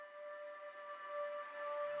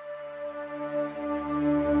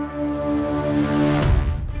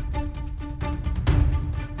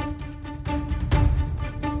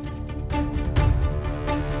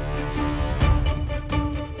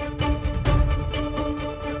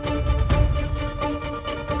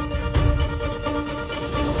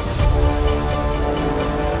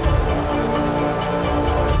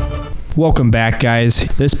Welcome back, guys.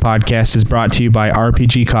 This podcast is brought to you by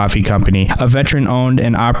RPG Coffee Company, a veteran-owned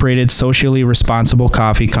and operated socially responsible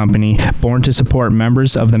coffee company born to support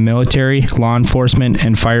members of the military, law enforcement,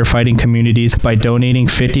 and firefighting communities by donating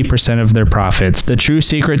 50% of their profits. The true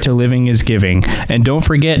secret to living is giving. And don't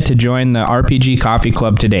forget to join the RPG Coffee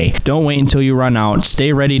Club today. Don't wait until you run out.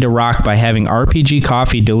 Stay ready to rock by having RPG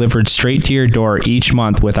coffee delivered straight to your door each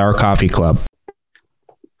month with our coffee club.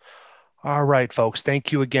 All right, folks.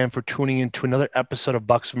 Thank you again for tuning in to another episode of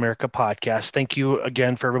Bucks of America podcast. Thank you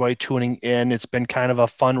again for everybody tuning in. It's been kind of a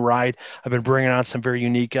fun ride. I've been bringing on some very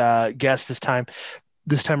unique guests this time.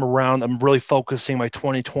 This time around, I'm really focusing my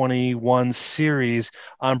 2021 series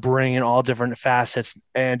on bringing all different facets.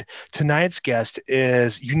 And tonight's guest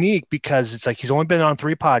is unique because it's like he's only been on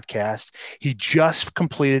 3 podcasts. He just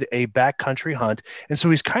completed a backcountry hunt. And so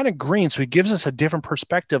he's kind of green. So he gives us a different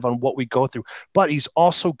perspective on what we go through. But he's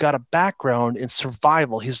also got a background in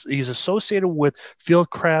survival. He's associated with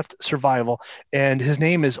fieldcraft survival. And his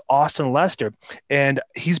name is Austin Lester. And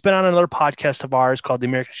he's been on another podcast of ours called the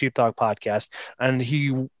American Sheepdog Podcast. And he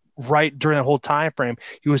right during that whole time frame,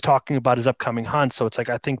 he was talking about his upcoming hunt. So it's like,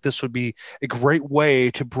 I think this would be a great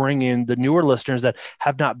way to bring in the newer listeners that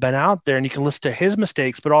have not been out there, and you can listen to his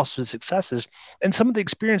mistakes, but also his successes and some of the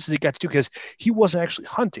experiences he got to do, because he wasn't actually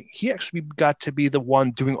hunting. He actually got to be the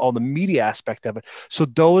one doing all the media aspect of it. So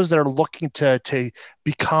those that are looking to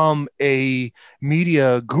become a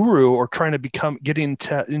media guru or trying to get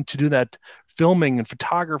into do that filming and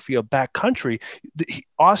photography of backcountry,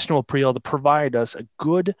 Austin will be able to provide us a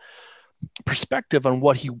good perspective on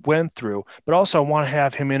what he went through. But also I want to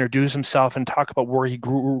have him introduce himself and talk about where he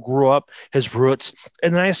grew up, his roots.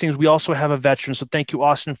 And the nice thing is we also have a veteran. So thank you,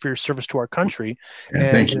 Austin, for your service to our country. Yeah,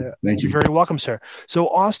 and thank you. Thank you. You're very welcome, sir. So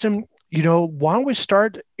Austin, why don't we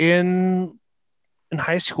start in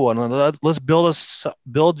high school, and let's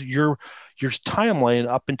build your timeline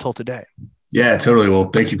up until today. Yeah, totally. Well,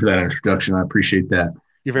 thank you for that introduction. I appreciate that.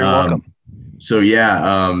 You're very welcome. So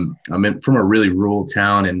I'm from a really rural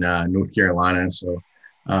town in North Carolina. So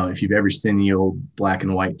if you've ever seen the old black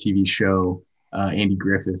and white TV show, Andy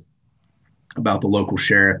Griffith, about the local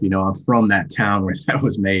sheriff, I'm from that town where that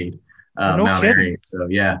was made, Mount Airy.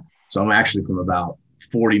 So I'm actually from about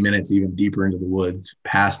 40 minutes even deeper into the woods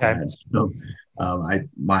past that. So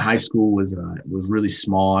my high school was really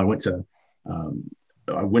small. I went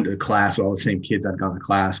to class with all the same kids I'd gone to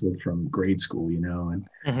class with from grade school, and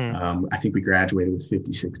I think we graduated with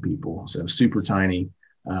 56 people. So super tiny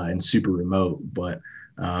and super remote. But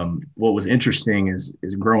what was interesting is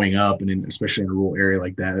growing up, and especially in a rural area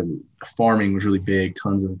like that, farming was really big,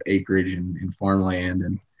 tons of acreage and farmland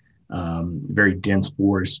and very dense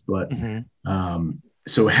forest. But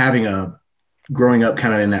so growing up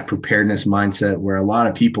kind of in that preparedness mindset where a lot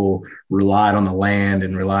of people relied on the land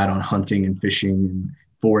and relied on hunting and fishing and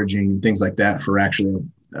foraging and things like that for actually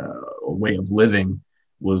a way of living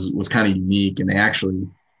was kind of unique. And they actually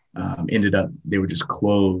they would just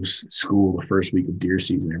close school the first week of deer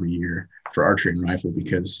season every year for archery and rifle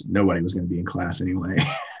because nobody was going to be in class anyway.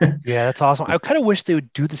 Yeah, that's awesome. I kind of wish they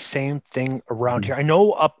would do the same thing around here. I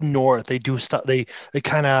know up north they do stuff. They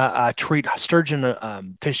kind of treat sturgeon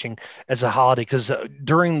fishing as a holiday because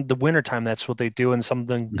during the wintertime that's what they do, and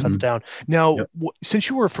something cuts down. Now, since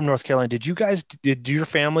you were from North Carolina, did your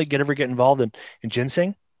family ever get involved in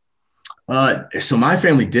ginseng? So my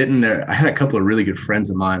family didn't. I had a couple of really good friends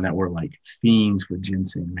of mine that were like fiends for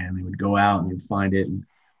ginseng, man. They would go out and they'd find it and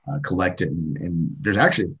collect it. And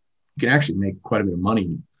you can actually make quite a bit of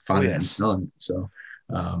money finding it and selling it. So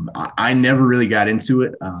I never really got into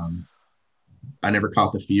it. I never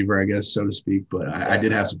caught the fever, I guess, so to speak, but I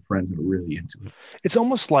did have some friends that were really into it. It's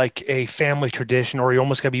almost like a family tradition, or you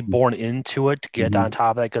almost got to be born into it to get on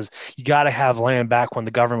top of that, because you got to have land back when the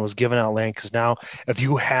government was giving out land. Because now if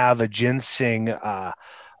you have a ginseng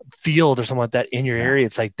field or something like that in your area,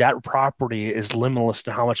 it's like that property is limitless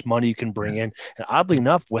to how much money you can bring in. And oddly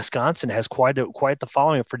enough, Wisconsin has quite the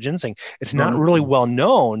following for ginseng. It's not really well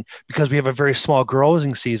known because we have a very small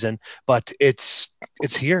growing season, but it's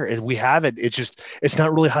here. We have it. It's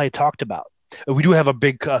not really highly talked about. We do have a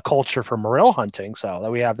big culture for morel hunting, so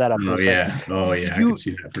that we have that up there. I can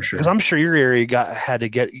see that for sure. Because I'm sure your area had to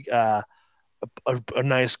get a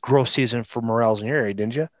nice growth season for morels in your area,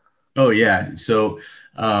 didn't you? Oh yeah. So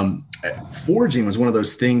foraging was one of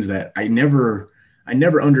those things that I never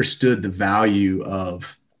understood the value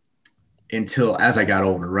of until as I got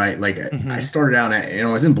older, right? Like I started out I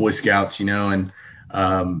was in Boy Scouts, and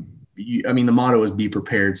the motto is be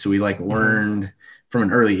prepared. So we learned from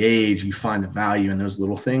an early age, you find the value in those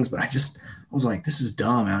little things, but was like, this is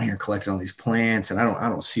dumb out here collecting all these plants, and I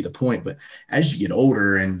don't see the point. But as you get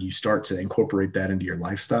older and you start to incorporate that into your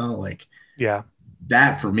lifestyle, like Yeah.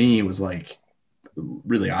 that for me was like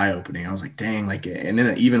really eye-opening. I was like, dang, like, and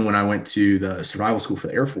then even when I went to the survival school for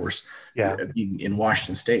the Air Force Yeah. in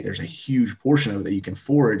Washington State, there's a huge portion of it that you can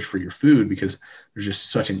forage for your food because there's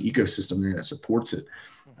just such an ecosystem there that supports it.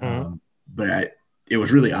 But it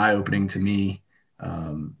was really eye-opening to me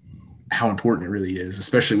how important it really is,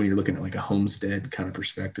 especially when you're looking at like a homestead kind of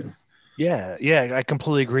perspective. Yeah, yeah, I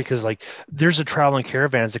completely agree because like there's a traveling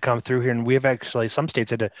caravans that come through here, and we have actually some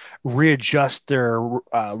states had to readjust their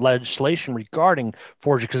legislation regarding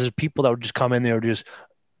foraging because there's people that would just come in there, just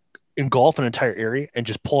engulf an entire area and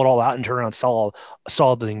just pull it all out and turn around and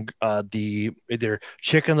sell the either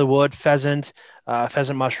chicken in the wood, pheasant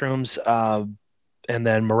mushrooms, and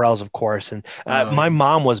then morels, of course. And my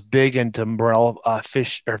mom was big into morel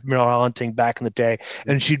fish or morel hunting back in the day,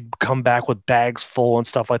 and she'd come back with bags full and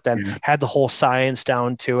stuff like that. And had the whole science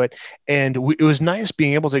down to it, and it was nice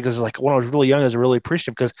being able to, because like when I was really young, I was really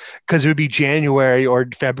appreciative because it would be January or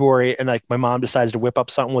February, and like my mom decides to whip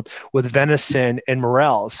up something with venison and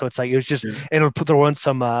morels. So it's like it was just, and it would throw in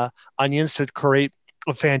some onions to create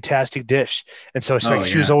a fantastic dish. And so it's like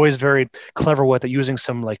she was always very clever with it, using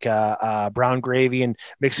some like brown gravy and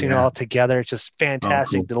mixing it all together. It's just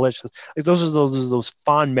fantastic, delicious. Like those are those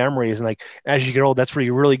fond memories. And like as you get old, that's where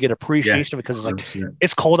you really get appreciation of it, because it's like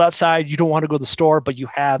it's cold outside, you don't want to go to the store, but you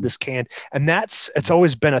have this canned. And it's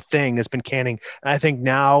always been a thing that's been canning. And I think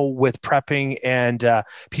now with prepping and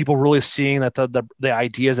people really seeing that the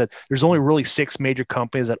idea is that there's only really 6 major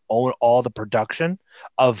companies that own all the production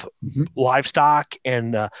of livestock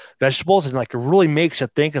and vegetables, and like it really makes you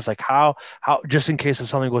think. It's like how just in case if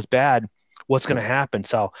something goes bad, what's going to happen.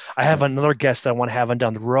 So I have another guest that I want to have on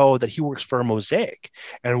down the road that he works for Mosaic,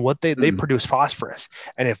 and what they produce phosphorus.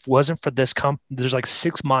 And if it wasn't for this company, there's like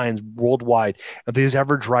 6 mines worldwide. If these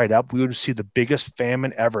ever dried up, we would see the biggest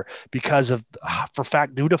famine ever because of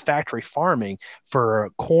due to factory farming for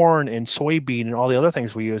corn and soybean and all the other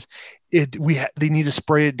things we use. They need to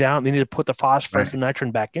spray it down. They need to put the phosphorus and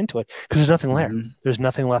nitrogen back into it because there's nothing there. There's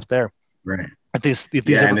nothing left there. Right. If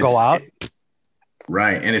these ever go out.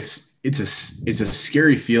 Right. And it's a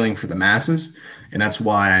scary feeling for the masses. And that's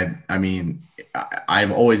why,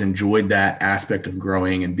 I've always enjoyed that aspect of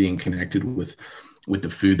growing and being connected with the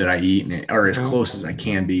food that I eat, or as close as I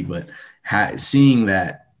can be, but seeing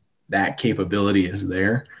that capability is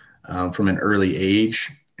there from an early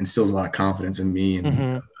age instills a lot of confidence in me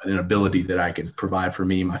and an ability that I could provide for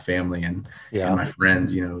me, my family, and my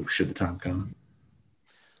friends, should the time come.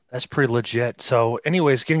 That's pretty legit. So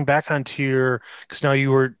anyways, getting back onto because now we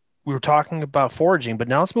were talking about foraging, but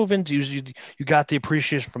now let's move into you got the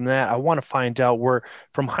appreciation from that. I want to find out where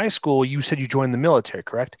from high school, you said you joined the military,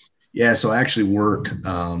 correct? Yeah, so I actually worked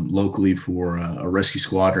locally for a rescue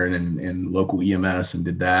squadron and local EMS, and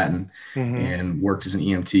did that, and worked as an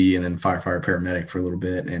EMT and then firefighter paramedic for a little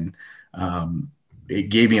bit. And it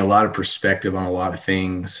gave me a lot of perspective on a lot of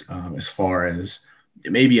things as far as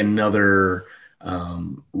maybe another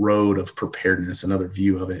road of preparedness, another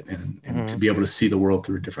view of it, and to be able to see the world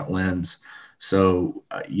through a different lens. So,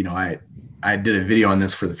 I did a video on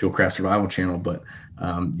this for the Fieldcraft Survival channel, but,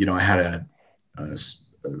 I had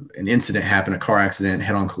an incident happen, a car accident,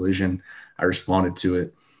 head-on collision. I responded to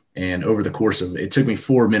it. And over the course of it took me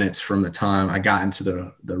 4 minutes from the time I got into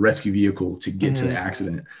the rescue vehicle to get to the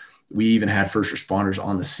accident. We even had first responders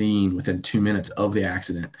on the scene within 2 minutes of the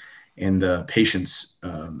accident. And the patients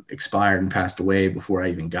expired and passed away before I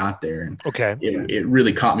even got there. And it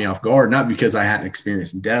really caught me off guard, not because I hadn't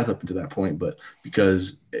experienced death up until that point, but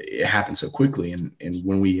because it happened so quickly. And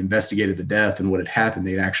when we investigated the death and what had happened,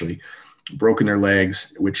 they'd actually broken their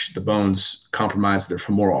legs, which the bones compromised their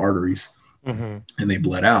femoral arteries, and they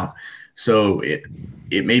bled out. So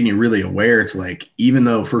it made me really aware to, like, even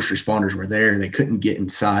though first responders were there, they couldn't get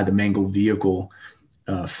inside the mangled vehicle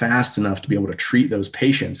fast enough to be able to treat those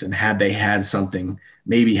patients. And had they had something,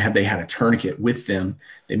 maybe had they had a tourniquet with them,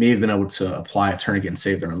 they may have been able to apply a tourniquet and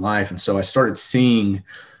save their own life. And so I started seeing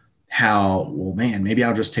how, well, man, maybe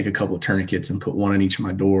I'll just take a couple of tourniquets and put one on each of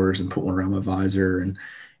my doors and put one around my visor,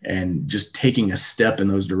 and just taking a step in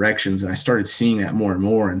those directions. And I started seeing that more and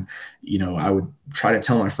more. And, I would try to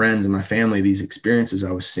tell my friends and my family these experiences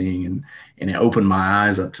I was seeing, and it opened my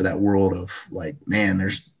eyes up to that world of, like, man,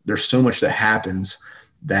 there's so much that happens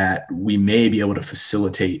that we may be able to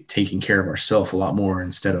facilitate taking care of ourselves a lot more,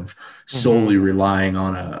 instead of solely relying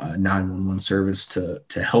on a 911 service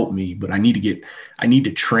to help me. But I need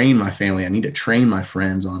to train my family. I need to train my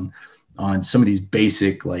friends on on some of these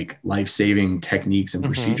basic like life-saving techniques and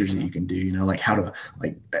procedures that you can do, you know, like how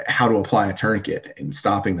to apply a tourniquet and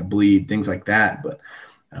stopping the bleed, things like that. But,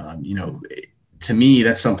 you know, to me,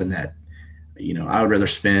 that's something that, you know, I would rather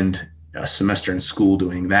spend a semester in school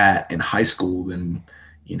doing that in high school than,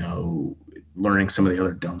 you know, learning some of the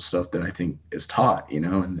other dumb stuff that I think is taught, you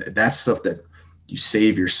know, and that's stuff that you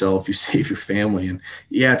save yourself, you save your family. And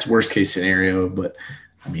yeah, it's worst case scenario, but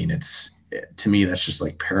I mean, to me, that's just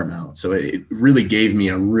like paramount. So it really gave me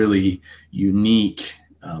a really unique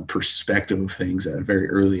perspective of things at a very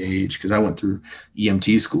early age, because I went through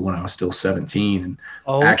EMT school when I was still 17, and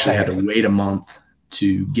actually had to wait a month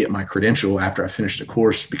to get my credential after I finished the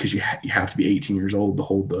course, because you have to be 18 years old to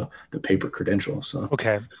hold the paper credential. So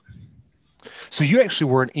So you actually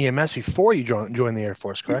were an EMS before you joined the Air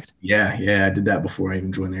Force, correct? Yeah, I did that before I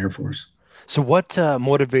even joined the Air Force. So what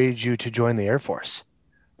motivated you to join the Air Force?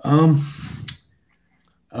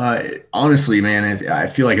 Honestly, man, I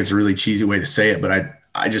feel like it's a really cheesy way to say it, but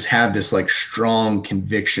I just have this like strong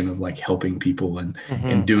conviction of like helping people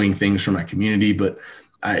and doing things for my community. But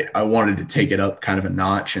I wanted to take it up kind of a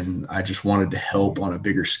notch, and I just wanted to help on a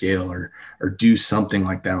bigger scale or do something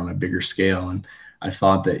like that on a bigger scale. And I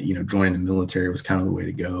thought that, you know, joining the military was kind of the way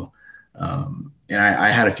to go. And I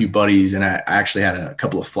had a few buddies, and I actually had a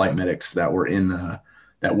couple of flight medics that were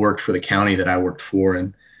that worked for the county that I worked for.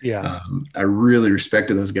 And I really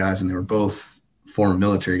respected those guys, and they were both former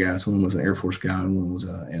military guys. One was an Air Force guy, and one was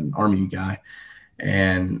an Army guy.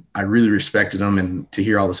 And I really respected them, and to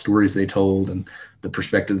hear all the stories they told and the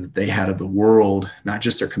perspective that they had of the world, not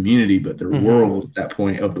just their community, but their world at that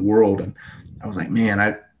point of the world. And I was like,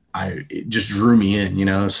 man, it just drew me in, you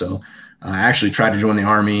know? So I actually tried to join the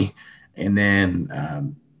Army, and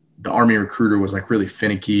then the Army recruiter was like really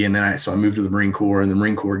finicky. And then so I moved to the Marine Corps, and the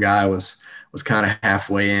Marine Corps guy was kind of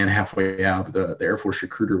halfway in, halfway out. But the Air Force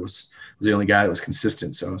recruiter was the only guy that was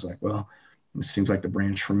consistent. So I was like, well, this seems like the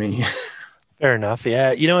branch for me. Fair enough.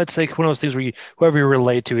 Yeah. You know, it's like one of those things where whoever you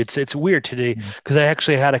relate to, it's weird today, because I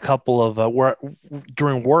actually had a couple of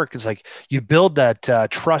during work, it's like you build that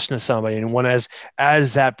trust in somebody. And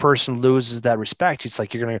as that person loses that respect, it's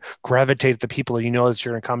like you're going to gravitate to the people that you know that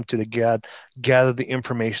you're going to come to gather the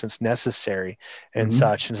information that's necessary and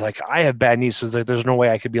such. And it's like, I have bad knees, so there's no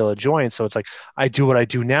way I could be able to join. So it's like, I do what I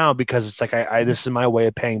do now because it's like, this is my way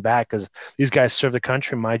of paying back, because these guys serve the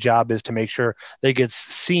country. My job is to make sure they get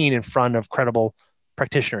seen in front of credible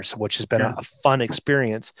practitioners, which has been a fun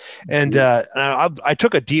experience. And I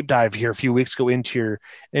took a deep dive here a few weeks ago into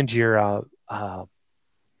your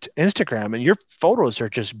Instagram, and your photos are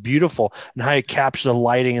just beautiful, and how you capture the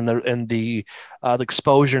lighting and the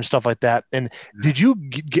exposure and stuff like that. And did you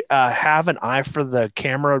have an eye for the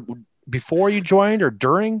camera before you joined or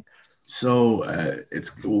during? So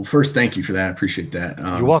first, thank you for that. I appreciate that.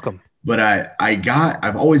 You're welcome. But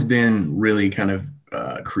I've always been really kind of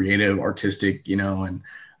creative, artistic, you know, and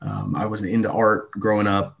I was into art growing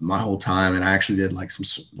up my whole time, and I actually did like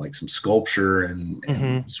some sculpture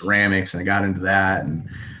and ceramics, and I got into that,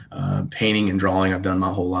 and painting and drawing I've done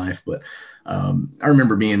my whole life. But I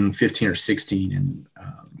remember being 15 or 16, and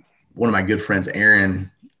one of my good friends, Aaron,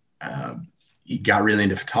 he got really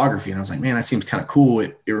into photography, and I was like, man, that seems kind of cool.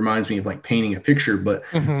 It reminds me of like painting a picture, but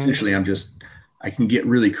essentially I can get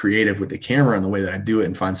really creative with the camera and the way that I do it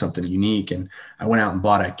and find something unique. And I went out and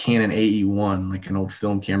bought a Canon AE1, like an old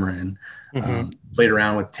film camera, and played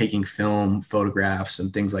around with taking film photographs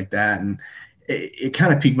and things like that. And it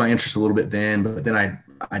kind of piqued my interest a little bit then, but then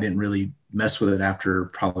I didn't really mess with it after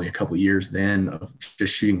probably a couple of years then of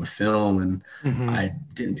just shooting with film. And I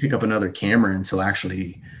didn't pick up another camera until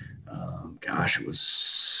actually, it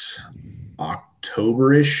was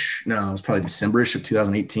October-ish. No, it was probably December-ish of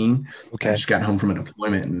 2018. Okay. I just got home from a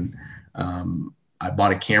deployment, and I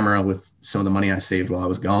bought a camera with some of the money I saved while I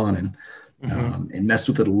was gone, and messed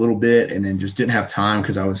with it a little bit, and then just didn't have time,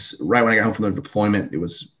 because I was right when I got home from the deployment. It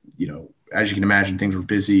was, you know, as you can imagine, things were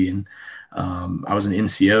busy, and I was an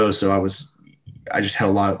NCO, so I just had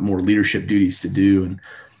a lot more leadership duties to do, and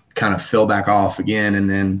kind of fell back off again. And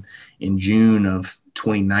then in June of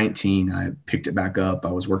 2019, I picked it back up.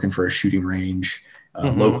 I was working for a shooting range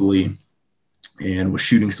locally, and was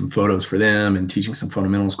shooting some photos for them and teaching some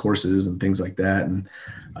fundamentals courses and things like that. And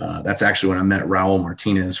that's actually when I met Raul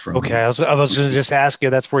Martinez from. Okay, I was going to just ask you.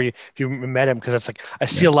 That's where if you met him, because it's like I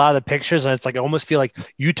see a lot of the pictures, and it's like I almost feel like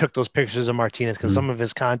you took those pictures of Martinez, because some of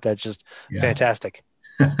his content is just fantastic.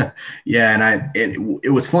 Yeah, and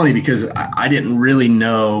it was funny because I didn't really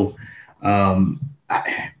know.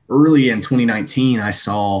 Early in 2019, I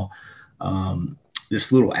saw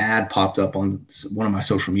this little ad popped up on one of my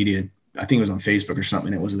social media. I think it was on Facebook or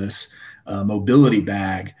something. It was this mobility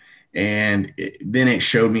bag, And then it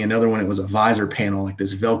showed me another one. It was a visor panel, like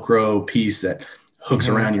this Velcro piece that hooks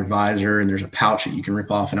around your visor, and there's a pouch that you can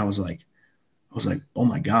rip off. And I was like, oh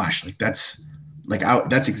my gosh, like that's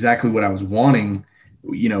exactly what I was wanting,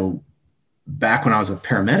 back when I was a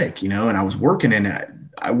paramedic, and I was working in it.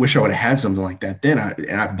 I wish I would have had something like that then.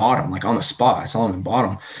 I bought them like on the spot. I saw them and bought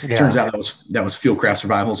them. Yeah. Turns out that was Fieldcraft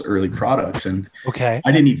Survival's early products. And okay,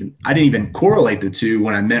 I didn't even correlate the two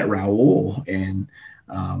when I met Raul, and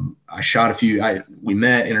I shot a few. We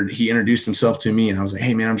met, and he introduced himself to me, and I was like,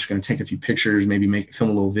 "Hey man, I'm just going to take a few pictures, maybe film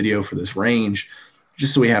a little video for this range,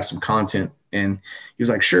 just so we have some content." And he was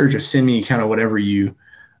like, "Sure, just send me kind of whatever you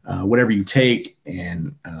take,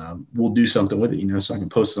 and we'll do something with it, so I can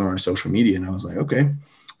post it on our social media." And I was like, "Okay,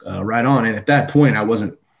 right on." And at that point, I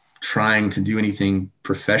wasn't trying to do anything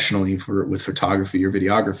professionally with photography or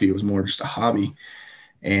videography. It was more just a hobby.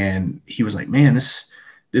 And he was like, "Man, this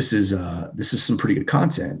is some pretty good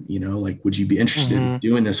content. Like, would you be interested in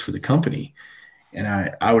doing this for the company?" And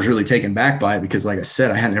I was really taken back by it because, like I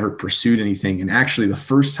said, I hadn't ever pursued anything. And actually, the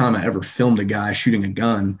first time I ever filmed a guy shooting a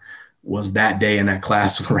gun was that day in that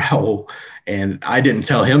class with Raul. And I didn't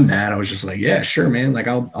tell him that. I was just like, "Yeah, sure, man. Like,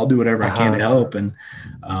 I'll do whatever I can to help." And,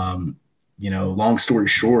 long story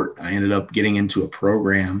short, I ended up getting into a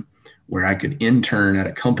program where I could intern at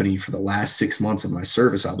a company for the last 6 months of my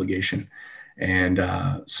service obligation. And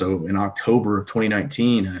so in October of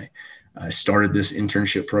 2019, I started this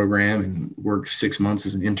internship program and worked 6 months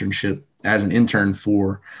as an intern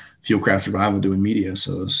for Fieldcraft Survival doing media.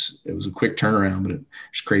 So it was a quick turnaround, but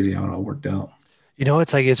it's crazy how it all worked out.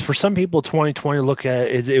 It's for some people, 2020 look at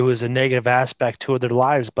it, it was a negative aspect to their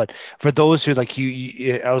lives. But for those who like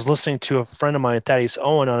I was listening to a friend of mine, Thaddeus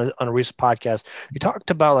Owen, on a recent podcast. He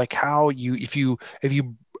talked about like how if you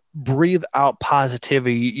breathe out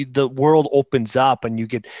positivity, the world opens up, and you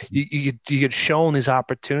get shown these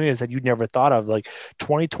opportunities that you'd never thought of. Like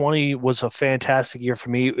 2020 was a fantastic year for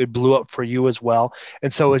me. It blew up for you as well.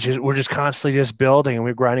 And so we're just constantly just building, and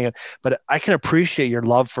we're grinding it. But I can appreciate your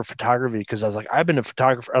love for photography, because I was like, I've been a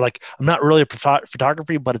photographer. Like, I'm not really a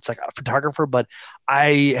photography, but it's like a photographer, but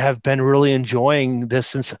I have been really enjoying this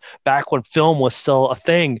since back when film was still a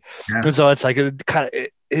thing. Yeah. And so it's like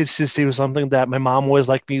it was something that my mom always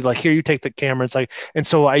liked me, like, "Here, you take the camera." It's like, and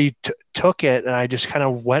so I took it, and I just kind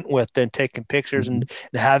of went with it, and taking pictures and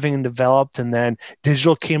having developed. And then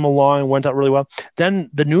digital came along and went out really well. Then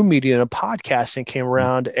the new media and podcasting came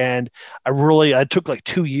around, and I took like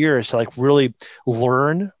 2 years to like really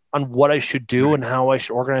learn on what I should do and how I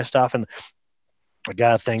should organize stuff. And I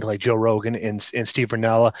gotta thank like Joe Rogan and Steve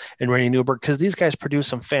Rinella and Randy Newberg, because these guys produce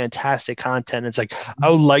some fantastic content. It's like,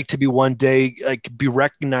 I would like to be one day like be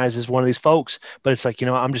recognized as one of these folks, but it's like,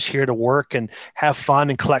 I'm just here to work and have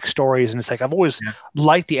fun and collect stories. And it's like, I've always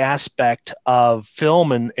liked the aspect of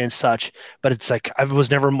film and such, but it's like I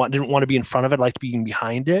didn't want to be in front of it. I like to be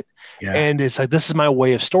behind it. Yeah. And it's like, this is my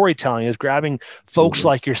way of storytelling, is grabbing folks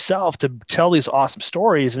like yourself to tell these awesome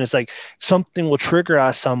stories. And it's like something will trigger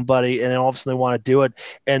out somebody, and then all of a sudden they want to do it.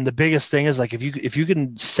 And the biggest thing is like, if you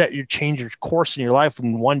can change your course in your life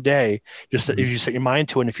in one day, just if you set your mind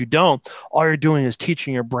to it. And if you don't, all you're doing is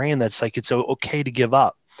teaching your brain that's like, it's okay to give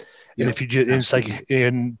up. And if you just, it's like,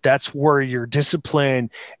 and that's where your discipline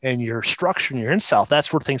and your structure and your insight,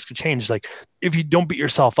 that's where things can change. Like, if you don't beat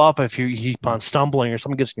yourself up, if you keep on stumbling or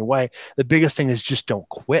something gets in your way, the biggest thing is just don't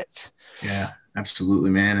quit. Yeah, absolutely,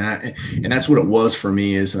 man. And that's what it was for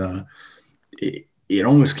me, is it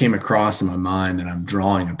almost came across in my mind that I'm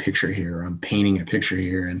drawing a picture here, I'm painting a picture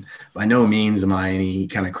here. And by no means am I any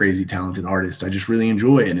kind of crazy talented artist. I just really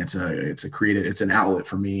enjoy it. And it's a creative, it's an outlet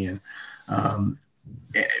for me. And,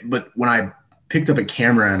 but when I picked up a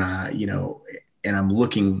camera and I'm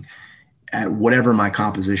looking at whatever my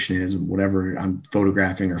composition is, whatever I'm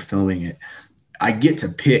photographing or filming it, I get to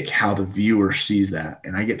pick how the viewer sees that.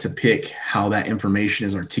 And I get to pick how that information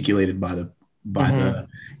is articulated by the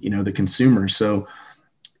the consumer. So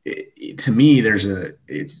to me,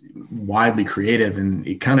 it's widely creative, and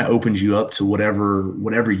it kind of opens you up to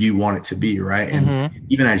whatever you want it to be. Right. And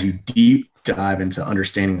even as you deep dive into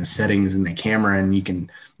understanding the settings in the camera, and you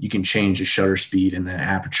can change the shutter speed and the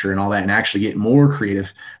aperture and all that, and actually get more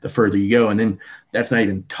creative the further you go. And then that's not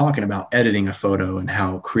even talking about editing a photo and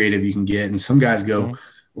how creative you can get. And some guys go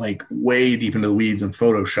like way deep into the weeds in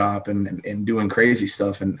Photoshop and doing crazy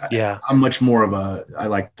stuff. And I'm much more of I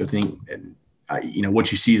like to think, and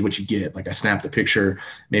what you see is what you get. Like, I snap the picture,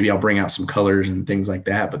 maybe I'll bring out some colors and things like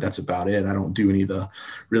that, but that's about it. I don't do any of the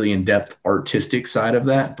really in-depth artistic side of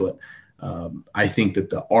that. But I think that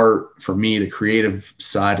the art for me, the creative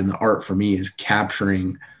side and the art for me, is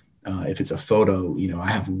capturing, if it's a photo,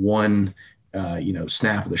 I have one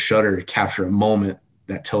snap of the shutter to capture a moment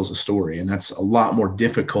that tells a story. And that's a lot more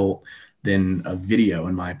difficult than a video,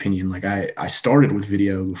 in my opinion. Like I started with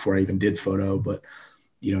video before I even did photo, but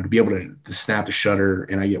to be able to snap the shutter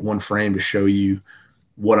and I get one frame to show you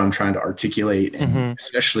what I'm trying to articulate. And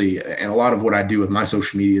especially, and a lot of what I do with my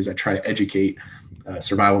social media is I try to educate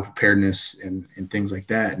survival preparedness and things like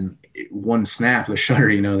that. And one snap of the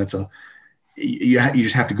shutter, that's you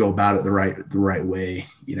just have to go about it the right way,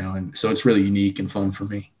 and so it's really unique and fun for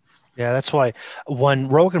me. Yeah, that's why when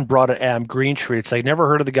Rogan brought it Adam Greentree, it's like never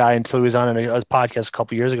heard of the guy until he was on a podcast a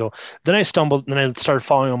couple years ago. Then I started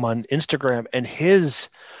following him on Instagram, and his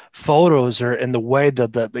photos are and the way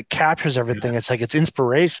that captures everything. It's like it's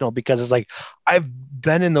inspirational because it's like I've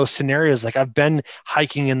been in those scenarios. Like I've been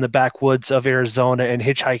hiking in the backwoods of Arizona and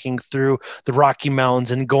hitchhiking through the Rocky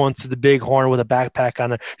Mountains and going through the Bighorn with a backpack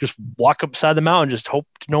on it, just walk upside the mountain, just hope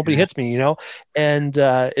nobody hits me, and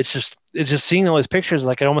it's just seeing all these pictures.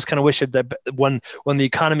 Like I almost kind of wish that when the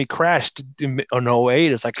economy crashed in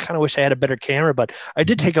 2008, it's like I kind of wish I had a better camera, but I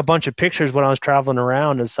did take a bunch of pictures when I was traveling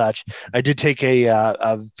around and such. I did take a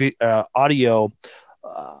audio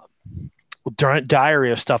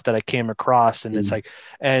diary of stuff that I came across, and it's like,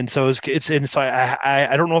 and so so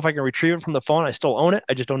I don't know if I can retrieve it from the phone. I still own it.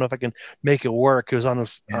 I just don't know if I can make it work. It was on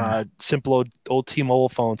this simple old T-Mobile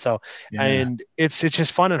phone. So, and it's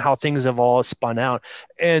just fun and how things have all spun out.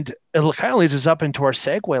 And it kind of leads us up into our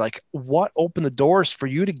segue. Like, what opened the doors for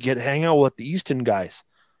you to hang out with the Easton guys?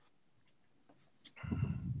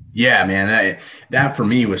 Yeah, man, that for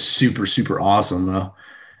me was super, super awesome though.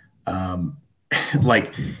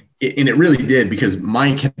 And it really did, because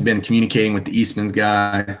Mike had been communicating with the Eastman's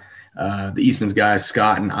guys,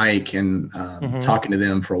 Scott and Ike, and talking to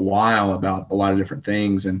them for a while about a lot of different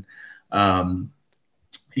things. And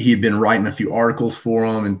he had been writing a few articles for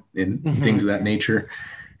them and things of that nature.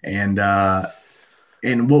 And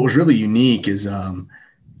what was really unique is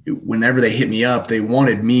whenever they hit me up, they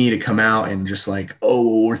wanted me to come out and just like,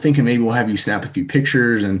 oh, we're thinking maybe we'll have you snap a few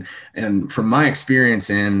pictures. And from my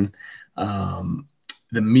experience in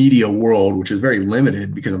the media world, which is very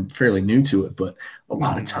limited because I'm fairly new to it, but a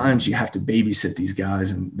lot of times you have to babysit these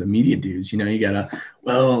guys and the media dudes. You gotta,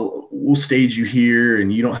 we'll stage you here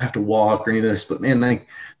and you don't have to walk or any of this. But man, like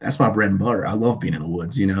that's my bread and butter. I love being in the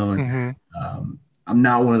woods, and I'm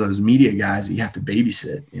not one of those media guys that you have to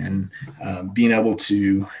babysit. And being able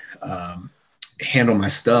to handle my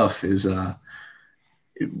stuff it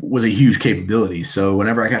was a huge capability. So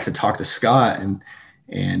whenever I got to talk to Scott and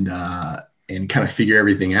kind of figure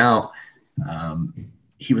everything out,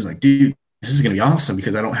 he was like, dude, this is going to be awesome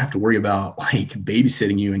because I don't have to worry about like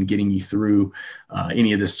babysitting you and getting you through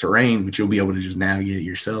any of this terrain, but you'll be able to just navigate it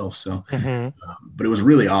yourself. So, but it was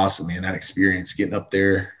really awesome, man, that experience, getting up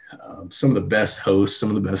there, some of the best hosts, some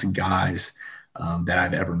of the best guys that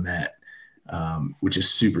I've ever met, which is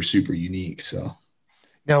super, super unique. So.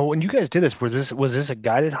 Now, when you guys did this, was this a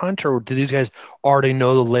guided hunt, or did these guys already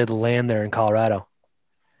know the lay of the land there in Colorado?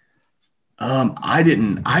 I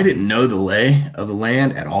didn't know the lay of the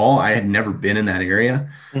land at all. I had never been in that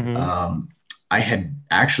area. I had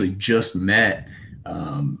actually just met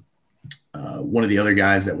one of the other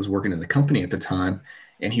guys that was working in the company at the time,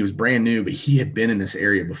 and he was brand new, but he had been in this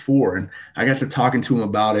area before. And I got to talking to him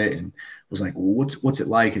about it and was like, well, what's it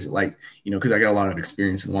like? Is it like, cause I got a lot of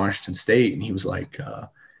experience in Washington State. And he was like,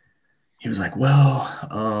 well,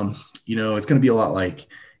 it's going to be a lot like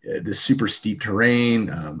this super steep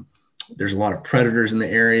terrain. There's a lot of predators in the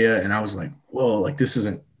area. And I was like, whoa, like this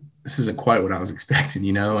isn't quite what I was expecting,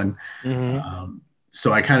 and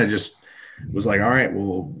so I kind of just was like, all right,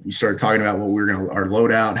 well, we started talking about what we were going to, our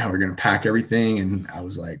loadout, how we're going to pack everything. And I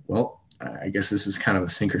was like, well, I guess this is kind of a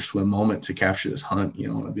sink or swim moment to capture this hunt,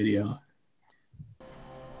 on a video.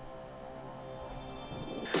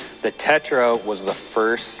 The Tetra was the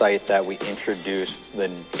first sight that we introduced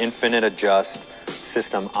the infinite adjust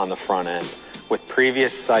system on the front end. With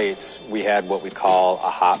previous sites, we had what we call a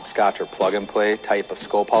hopscotch or plug-and-play type of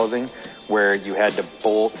scope housing, where you had to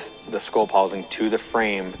bolt the scope housing to the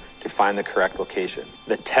frame to find the correct location.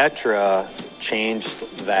 The Tetra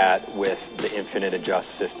changed that with the infinite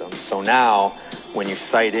adjust system. So now, when you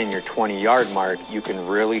sight in your 20-yard mark, you can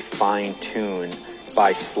really fine-tune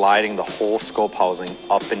by sliding the whole scope housing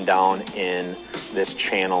up and down in this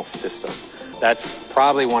channel system. That's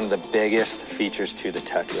probably one of the biggest features to the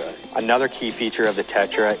Tetra. Another key feature of the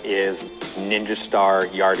Tetra is Ninja Star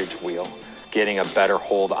yardage wheel. Getting a better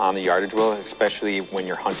hold on the yardage wheel, especially when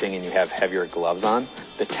you're hunting and you have heavier gloves on.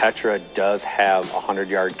 The Tetra does have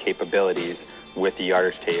 100-yard capabilities with the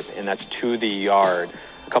yardage tape, and that's to the yard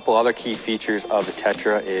couple other key features of the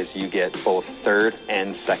Tetra is you get both third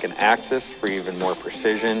and second axis for even more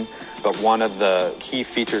precision. But one of the key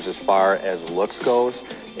features as far as looks goes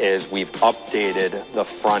is we've updated the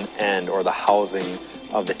front end or the housing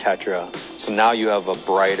of the Tetra. So now you have a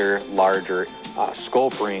brighter, larger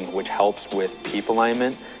scope ring, which helps with peep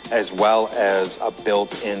alignment, as well as a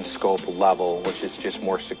built-in scope level, which is just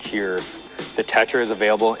more secure. The Tetra is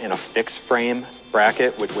available in a fixed frame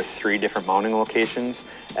bracket with 3 different mounting locations,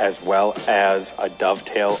 as well as a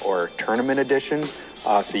dovetail or tournament edition,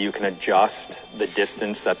 so you can adjust the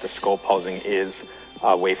distance that the scope housing is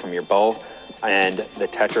away from your bow. And the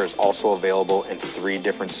Tetra is also available in 3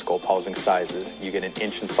 different scope housing sizes. You get an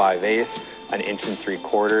 1.5", an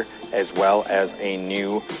 1.75", as well as a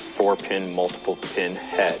new 4-pin multiple pin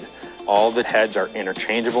head. All the heads are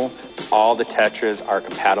interchangeable. All the Tetras are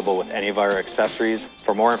compatible with any of our accessories.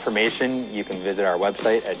 For more information, you can visit our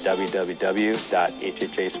website at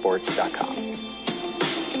www.hhasports.com.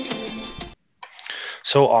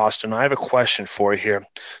 So Austin, I have a question for you here.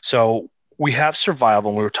 So we have survival,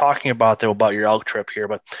 and we were talking about your elk trip here,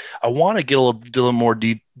 but I want to get a little more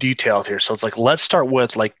detailed here. So it's like, let's start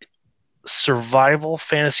with like survival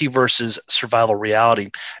fantasy versus survival reality.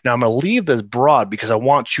 Now I'm going to leave this broad because I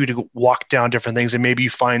want you to walk down different things and maybe you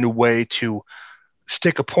find a way to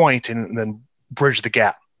stick a point and then bridge the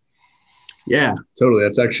gap. Yeah, totally.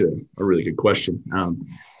 That's actually a really good question.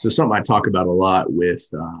 So something I talk about a lot with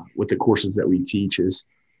the courses that we teach is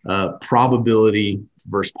probability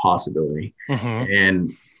versus possibility. Mm-hmm.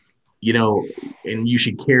 And, and you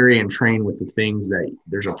should carry and train with the things that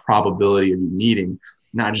there's a probability of you needing,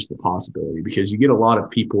 not just the possibility, because you get a lot of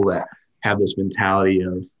people that have this mentality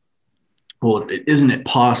of, well, isn't it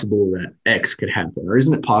possible that X could happen? Or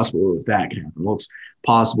isn't it possible that that could happen? Well, it's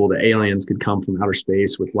possible that aliens could come from outer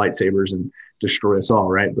space with lightsabers and destroy us all,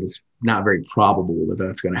 right? But it's not very probable that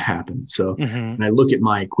that's going to happen. So when I look at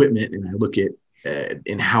my equipment and I look at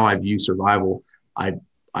in how I view survival,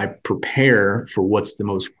 I prepare for what's the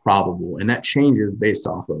most probable. And that changes based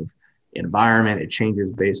off of environment. It changes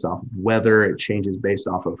based off of weather. It changes based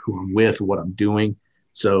off of who I'm with, what I'm doing.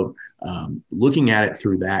 So looking at it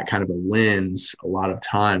through that kind of a lens, a lot of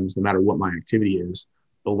times, no matter what my activity is,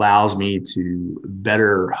 allows me to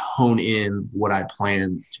better hone in what I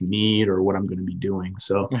plan to need or what I'm going to be doing.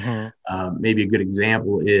 So maybe a good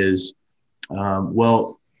example is, I'm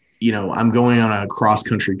going on a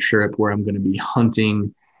cross-country trip where I'm going to be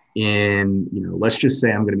hunting in, let's just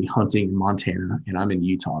say I'm going to be hunting in Montana and I'm in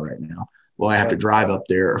Utah right now. Well, I have to drive up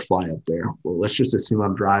there or fly up there. Well, let's just assume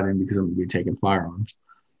I'm driving because I'm going to be taking firearms.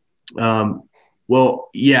 And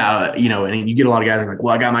you get a lot of guys that are like,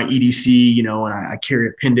 well, I got my EDC, and I carry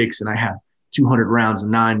appendix and I have 200 rounds of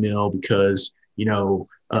 9mm because,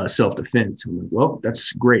 self-defense. I'm like, well,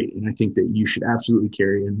 that's great. And I think that you should absolutely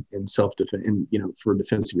carry in self-defense and, for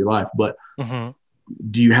defense of your life. But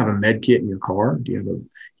do you have a med kit in your car? Do you have a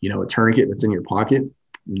tourniquet that's in your pocket?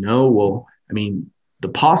 No. Well, I mean, the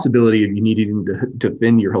possibility of you needing to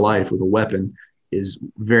defend your life with a weapon is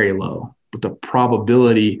very low, but the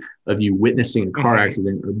probability of you witnessing a car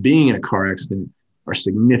accident or being in a car accident are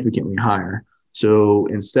significantly higher. So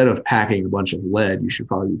instead of packing a bunch of lead, you should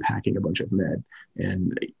probably be packing a bunch of med.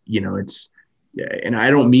 And, and I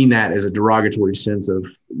don't mean that as a derogatory sense of,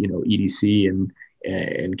 EDC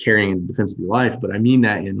and carrying in defense of your life, but I mean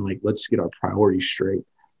that in like, let's get our priorities straight.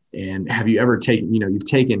 And have you ever taken, you've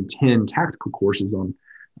taken 10 tactical courses on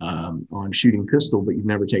shooting pistol, but you've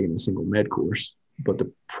never taken a single med course, but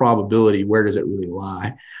the probability, where does it really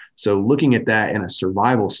lie? So looking at that in a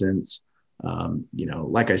survival sense,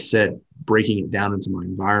 like I said, breaking it down into my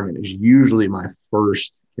environment is usually my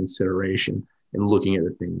first consideration in looking at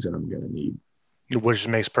the things that I'm going to need. Which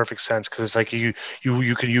makes perfect sense, because it's like you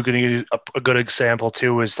can use a good example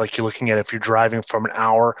too is like you're looking at if you're driving from an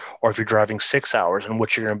hour or if you're driving 6 hours and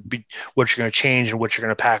what you're going to change and what you're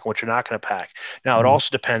going to pack and what you're not going to pack. Now it also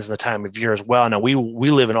depends on the time of year as well. Now we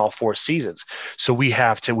live in all 4 seasons, so we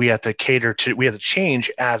have to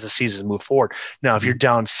change as the seasons move forward. Now if you're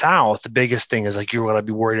down south, the biggest thing is like you're going to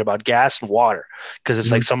be worried about gas and water, because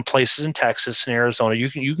it's like some places in Texas and Arizona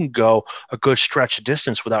you can go a good stretch of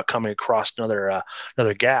distance without coming across another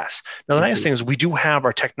gas. Now, the nice thing is we do have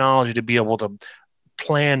our technology to be able to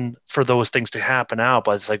plan for those things to happen out,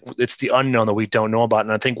 but it's the unknown that we don't know about.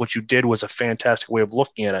 And I think what you did was a fantastic way of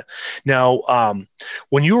looking at it. Now,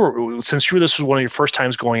 since this was one of your first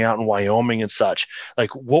times going out in Wyoming and such, like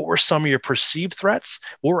what were some of your perceived threats?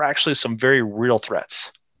 What were actually some very real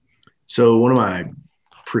threats? So one of my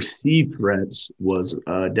perceived threats was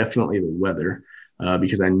definitely the weather.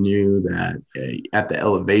 Because I knew that at the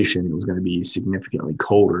elevation, it was going to be significantly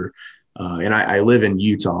colder And I live in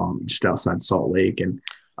Utah, just outside Salt Lake, and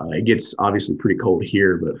it gets obviously pretty cold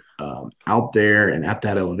here, but out there and at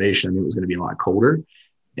that elevation, I knew it was going to be a lot colder.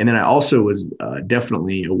 And then I also was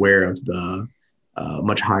definitely aware of the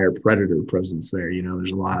much higher predator presence there. You know,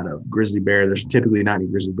 there's a lot of grizzly bear. There's typically not any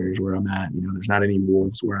grizzly bears where I'm at. You know, there's not any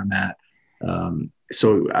wolves where I'm at.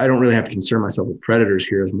 So I don't really have to concern myself with predators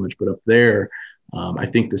here as much. But up there, I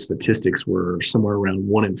think the statistics were somewhere around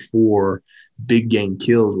 1 in 4 big game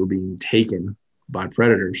kills were being taken by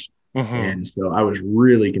predators. Mm-hmm. And so I was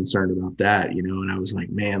really concerned about that, you know, and I was like,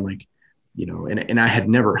 man, like, you know, and I had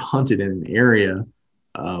never hunted in an area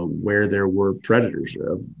where there were predators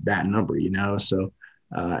of that number, you know, so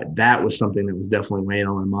that was something that was definitely weighing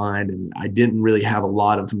on my mind. And I didn't really have a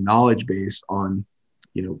lot of knowledge base on,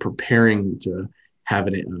 you know, preparing to have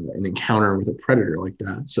an encounter with a predator like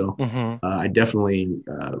that. So I definitely,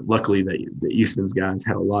 luckily that the Eastman's guys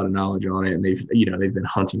had a lot of knowledge on it, and they've been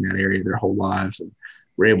hunting that area their whole lives, and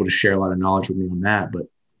were able to share a lot of knowledge with me on that. But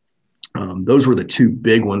those were the two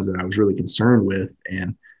big ones that I was really concerned with.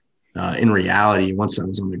 And in reality, once I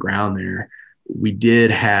was on the ground there, we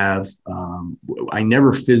did have, I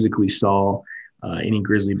never physically saw any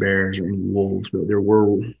grizzly bears or any wolves, but there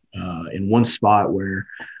were in one spot where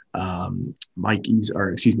Guy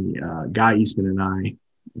Eastman and I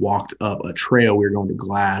walked up a trail. We were going to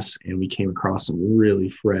Glass, and we came across some really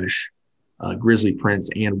fresh grizzly prints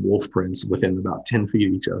and wolf prints within about 10 feet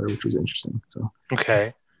of each other, which was interesting. So, okay.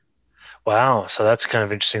 Wow. So that's kind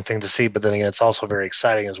of interesting thing to see, but then again, it's also very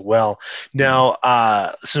exciting as well. Now,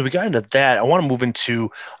 since we got into that, I want to move into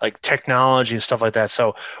like technology and stuff like that.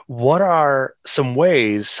 So what are some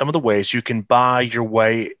of the ways you can buy your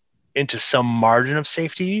way into some margin of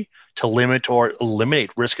safety to limit or eliminate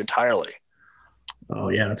risk entirely? Oh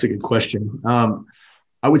yeah, that's a good question.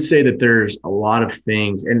 I would say that there's a lot of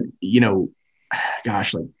things, and you know,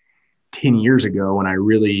 gosh, like 10 years ago when I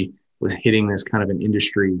really was hitting this kind of an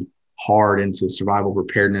industry hard into survival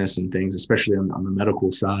preparedness and things, especially on the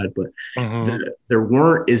medical side, but there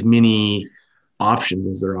weren't as many options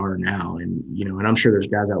as there are now. And, you know, and I'm sure there's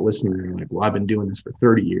guys out listening that are like, well, I've been doing this for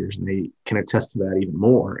 30 years, and they can attest to that even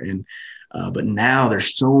more. And, but now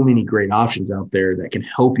there's so many great options out there that can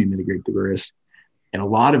help you mitigate the risk. And a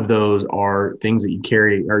lot of those are things that you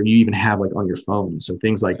carry or you even have like on your phone. So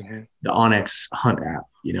things like the onX Hunt app,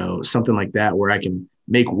 you know, something like that, where I can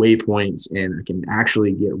make waypoints and I can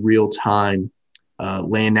actually get real time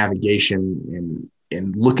land navigation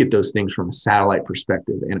and look at those things from a satellite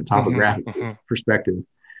perspective and a topographic perspective.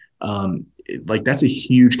 Like that's a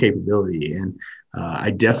huge capability. And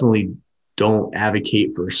I definitely don't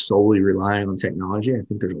advocate for solely relying on technology. I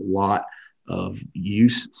think there's a lot of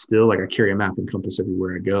use still. Like I carry a map and compass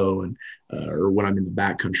everywhere I go, and or when I'm in the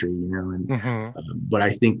backcountry, you know. And but I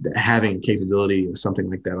think that having a capability of something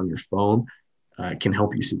like that on your phone can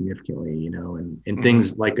help you significantly, you know. And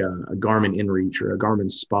things like a Garmin InReach or a Garmin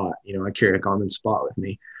Spot. You know, I carry a Garmin Spot with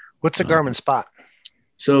me. What's a Garmin Spot?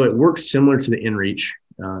 So it works similar to the InReach.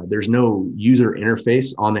 There's no user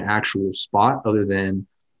interface on the actual Spot other than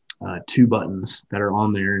 2 buttons that are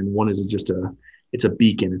on there, and one is just it's a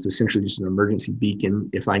beacon. It's essentially just an emergency beacon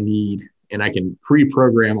if I need, and I can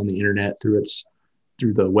pre-program on the internet through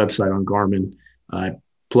the website on Garmin. I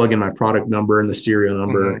plug in my product number and the serial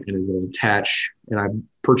number, and it will attach, and I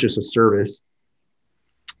purchase a service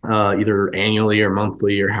either annually or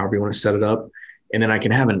monthly or however you want to set it up. And then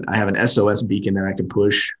I have an SOS beacon that I can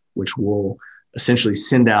push, which will essentially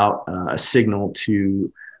send out a signal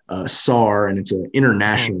to SAR, and it's an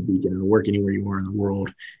international beacon. It'll work anywhere you are in the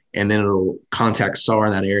world. And then it'll contact SAR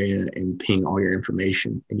in that area and ping all your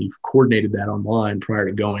information. And you've coordinated that online prior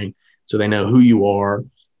to going, so they know who you are,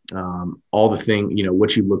 all the thing, you know,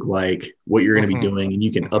 what you look like, what you're going to be doing, and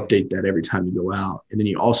you can update that every time you go out. And then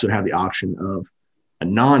you also have the option of a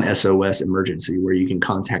non-SOS emergency where you can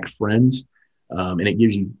contact friends, and it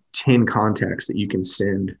gives you 10 contacts that you can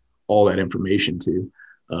send all that information to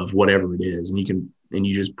of whatever it is. And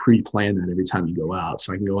you just pre-plan that every time you go out.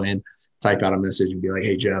 So I can go in, type out a message and be like,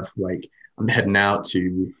 hey, Jeff, like I'm heading out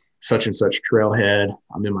to such and such trailhead.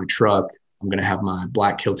 I'm in my truck. I'm going to have my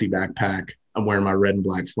black Kilty backpack. I'm wearing my red and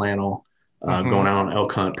black flannel, going out on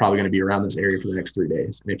elk hunt, probably going to be around this area for the next 3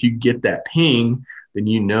 days. And if you get that ping, then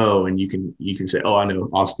you know, and you can say, oh, I know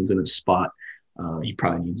Austin's in a spot. He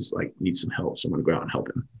probably needs some help. So I'm going to go out and help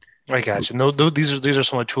him. I got you. No, these are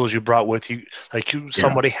some of the tools you brought with you. Like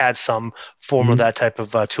somebody had some form of that type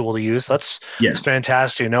of tool to use. That's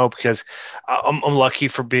fantastic to know, because I'm lucky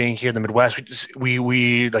for being here in the Midwest.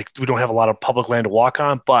 We don't have a lot of public land to walk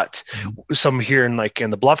on, but some here in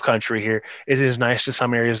the bluff country here, it is nice to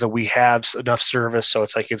some areas that we have enough service. So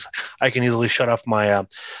I can easily shut off my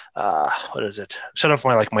what is it? Shut off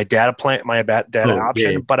my data plan, my data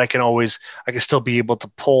option, yeah. but I can still be able to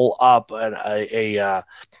pull up a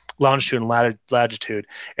longitude and latitude.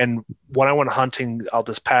 And when I went hunting out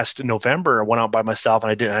this past November, I went out by myself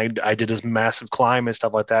and I did this massive climb and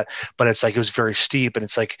stuff like that. But it's like, it was very steep, and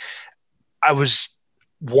it's like, I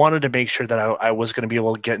wanted to make sure that I was going to be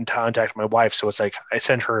able to get in contact with my wife. So it's like, I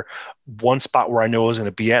sent her one spot where I knew I was going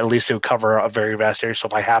to be at least it would cover a very vast area. So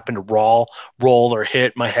if I happen to roll or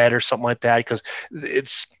hit my head or something like that, because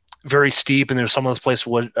it's very steep and there's some of those places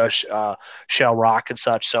with shell rock and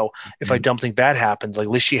such. So if I something bad happens, like,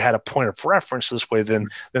 at least she had a point of reference this way, then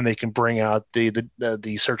they can bring out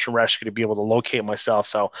the search and rescue to be able to locate myself.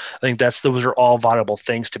 So I think those are all valuable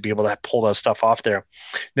things to be able to pull that stuff off there.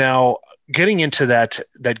 Now, getting into that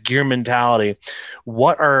gear mentality,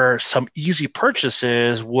 what are some easy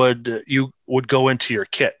purchases would go into your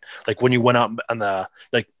kit? Like when you went out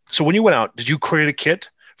so when you went out, did you create a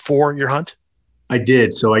kit for your hunt? I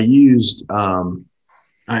did. So I used,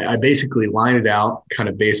 I basically lined it out kind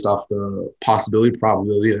of based off the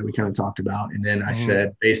probability that we kind of talked about. And then I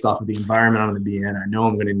said, based off of the environment I'm going to be in, I know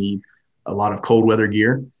I'm going to need a lot of cold weather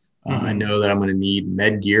gear. I know that I'm going to need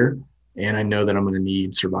med gear, and I know that I'm going to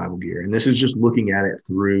need survival gear. And this is just looking at it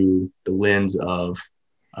through the lens of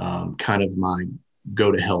kind of my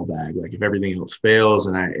go to hell bag. Like if everything else fails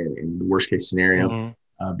and in the worst case scenario,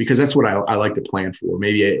 because that's what I like to plan for.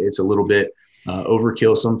 Maybe it's a little bit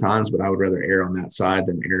overkill sometimes, but I would rather err on that side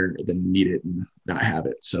than need it and not have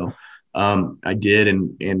it. So I did.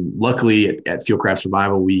 And luckily at Fieldcraft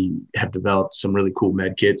Survival, we have developed some really cool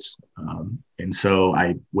med kits. And so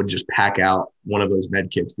I would just pack out one of those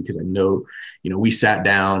med kits because I know, we sat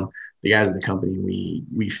down, the guys at the company,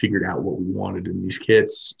 we figured out what we wanted in these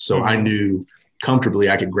kits. So I knew comfortably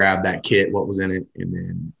I could grab that kit, what was in it, and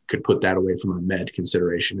then could put that away from a med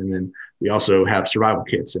consideration. And then we also have survival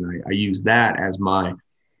kits, and I use that as my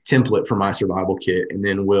template for my survival kit, and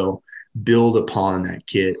then we'll build upon that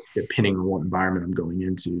kit depending on what environment I'm going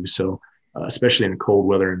into. So especially in a cold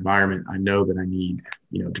weather environment, I know that I need,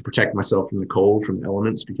 to protect myself from the cold, from the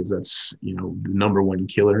elements, because that's, the number one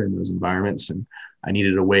killer in those environments. And I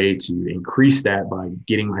needed a way to increase that by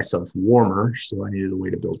getting myself warmer. So I needed a way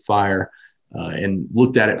to build fire. And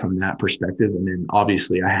looked at it from that perspective. And then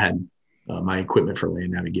obviously I had my equipment for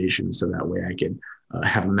land navigation. So that way I could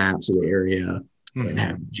have maps of the area and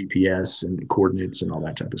have GPS and coordinates and all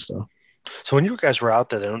that type of stuff. So when you guys were out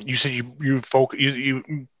there, then you said you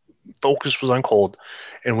focus was on cold.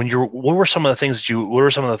 And what were some of the things what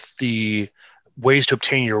were some of the ways to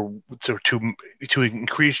obtain to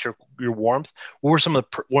increase your warmth? What were some of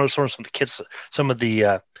the kits, some of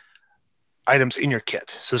the items in your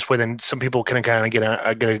kit? So this way, then some people can kind of get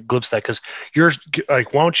a glimpse of that, because you're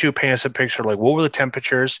like, why don't you paint us a picture, like what were the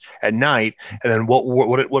temperatures at night, and then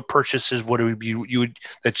what purchases would it be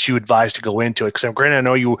that you advise to go into it? Because granted, I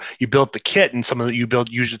know you built the kit and some of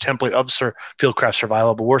used the template of Fieldcraft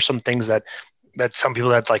Survival, but what were some things that some people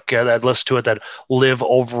that listen to it that live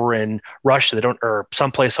over in Russia, they don't, or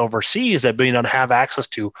someplace overseas that don't have access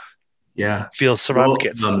to field survival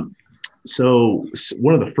kits? So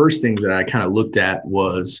one of the first things that I kind of looked at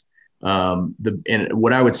was and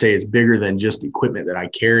what I would say is bigger than just equipment that I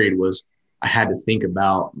carried was I had to think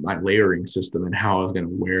about my layering system and how I was going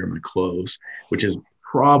to wear my clothes, which is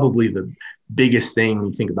probably the biggest thing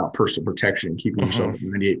when you think about personal protection, keeping yourself at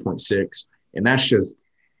 98.6. And that's just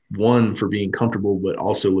one for being comfortable, but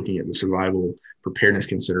also looking at the survival preparedness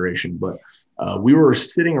consideration. But we were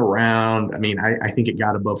sitting around, I think it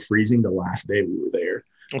got above freezing the last day we were there.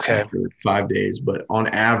 Okay. After 5 days, but on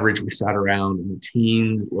average, we sat around in the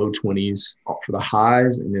teens, low 20s for the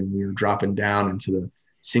highs, and then we were dropping down into the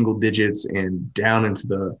single digits and down into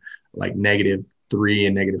the -3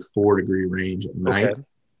 and -4 degree range at night.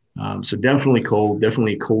 Okay. So definitely cold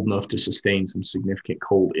enough to sustain some significant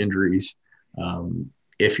cold injuries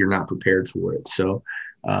if you're not prepared for it. So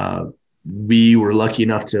we were lucky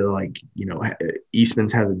enough to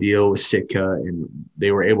Eastman's has a deal with Sitka, and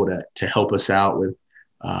they were able to help us out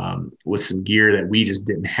with some gear that we just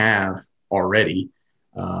didn't have already.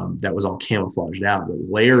 That was all camouflaged out. But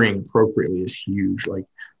layering appropriately is huge.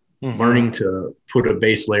 Learning to put a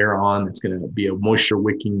base layer on that's going to be a moisture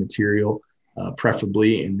wicking material,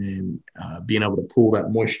 preferably, and then being able to pull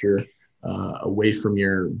that moisture away from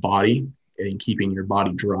your body and keeping your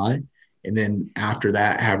body dry. And then after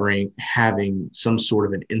that, having some sort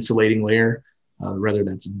of an insulating layer, whether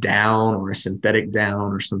that's down or a synthetic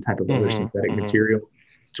down or some type of other synthetic material,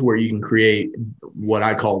 to where you can create what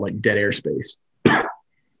I call dead air space.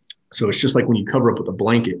 So it's just like when you cover up with a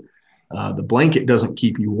blanket, The blanket doesn't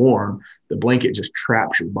keep you warm. The blanket just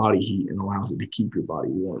traps your body heat and allows it to keep your body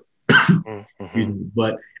warm.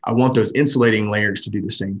 But I want those insulating layers to do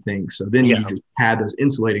the same thing. So then you just have those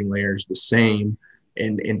insulating layers the same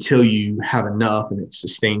and until you have enough and it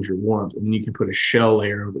sustains your warmth. And then you can put a shell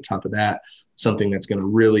layer over top of that, something that's going to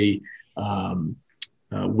really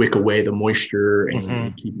wick away the moisture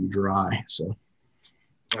and keep you dry. So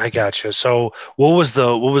I got you. So what was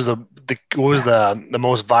the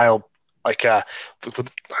most vital, like,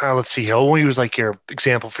 let's see, I'll use like your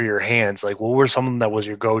example for your hands. Like, what were something that was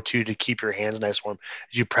your go-to to keep your hands nice warm?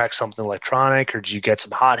 Did you pack something electronic, or did you get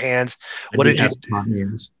some hot hands? What did you? Hot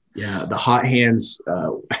hands. Yeah, the hot hands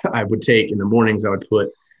I would take in the mornings. I would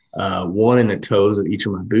put one in the toes of each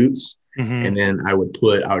of my boots, and then I would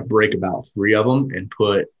break about 3 of them and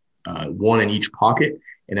put one in each pocket.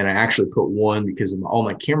 And then I actually put one, because of all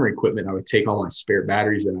my camera equipment, I would take all my spare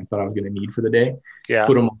batteries that I thought I was going to need for the day,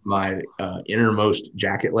 put them on my innermost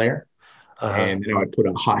jacket layer. And then I would put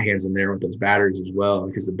a hot hands in there with those batteries as well,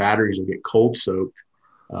 because the batteries will get cold soaked,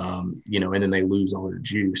 and then they lose all their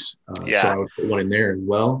juice. So I would put one in there as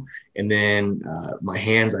well. And then my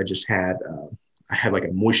hands, I had like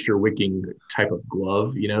a moisture wicking type of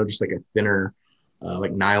glove, just like a thinner,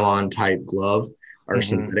 like nylon type glove or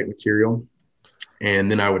synthetic material.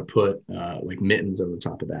 And then I would put like mittens over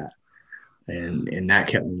top of that. And that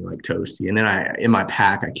kept me like toasty. And then in my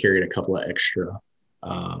pack, I carried a couple of extra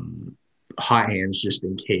hot hands just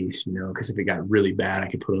in case, because if it got really bad, I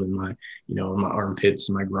could put them in my, in my armpits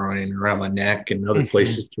and my groin, around my neck and other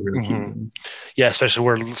places to really keep them. Yeah, especially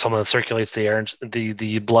where some of it circulates the air and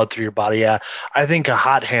the blood through your body. Yeah, I think a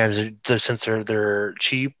hot hands, since they're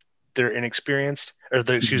cheap, they're inexperienced, or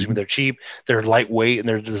they're cheap, they're lightweight, and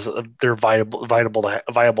they're viable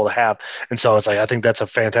to have. And so it's like, I think that's a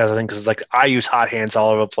fantastic thing, because it's like I use hot hands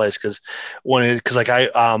all over the place, because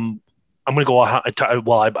I'm going to go.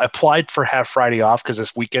 I applied for Half Friday off because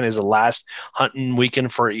this weekend is the last hunting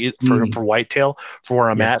weekend for whitetail for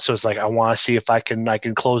where I'm at. So it's like, I want to see if I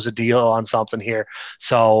can close a deal on something here.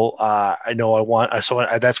 So I know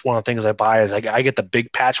that's one of the things I buy is I get the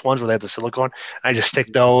big patch ones where they have the silicone. I just stick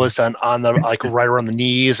those on the like right around the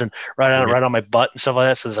knees and right on my butt and stuff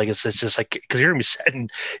like that. So it's just like, because you're gonna be sitting,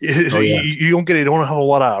 you don't have a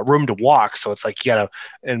lot of room to walk. So it's like,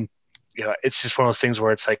 it's just one of those things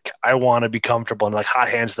where it's like, I want to be comfortable, and like hot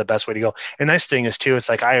hands is the best way to go. And nice thing is too, it's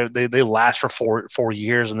like they last for 4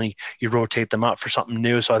 years, and then you rotate them out for something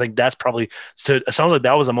new. So I think that's probably, it sounds like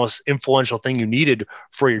that was the most influential thing you needed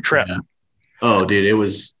for your trip. Yeah. Oh, dude, it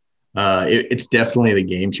was, it's definitely the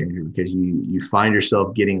game changer, because you find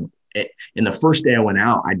yourself getting it. And the first day I went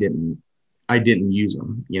out, I didn't use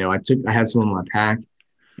them. I had some in my pack.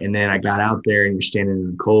 And then I got out there, and you're standing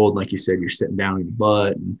in the cold. Like you said, you're sitting down on your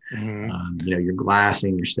butt, and, you're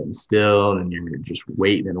glassing, you're sitting still, and you're just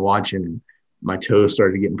waiting and watching. And my toes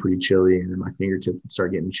started getting pretty chilly, and then my fingertips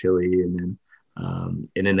started getting chilly. And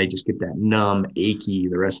then they just get that numb, achy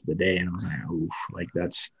the rest of the day. And I was like, oof, like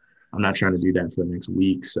I'm not trying to do that for the next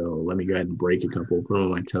week. So let me go ahead and break a couple, put them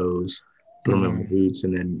on my toes, put them in my boots,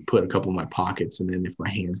 and then put a couple in my pockets. And then if my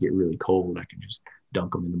hands get really cold, I can just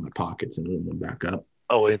dunk them into my pockets and warm them back up.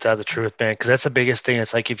 Oh, ain't that the truth, man? Because that's the biggest thing.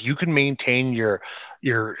 It's like, if you can maintain your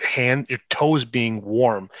toes being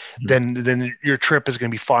warm, then your trip is going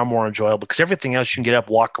to be far more enjoyable, because everything else you can get up,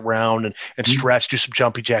 walk around and stretch, do some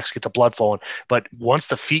jumpy jacks, get the blood flowing. But once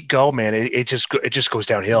the feet go, man, it just goes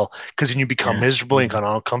downhill, because then you become miserable and kind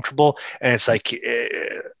of uncomfortable, and it's like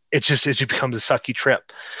it just becomes a sucky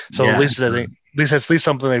trip. So at least that's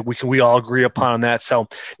something that we all agree upon on that. So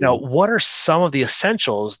now, what are some of the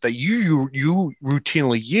essentials that you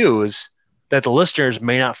routinely use that the listeners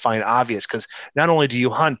may not find obvious? Because not only do you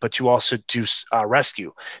hunt, but you also do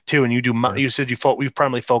rescue too, and you do. You said we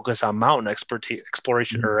primarily focus on mountain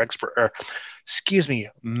exploration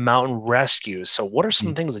mountain rescues. So what are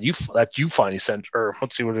some things that you find essential, or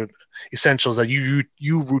let's see, what are essentials that you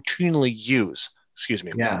routinely use? Excuse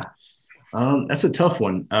me. Yeah, that's a tough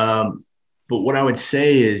one. But what I would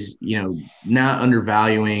say is, not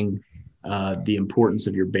undervaluing the importance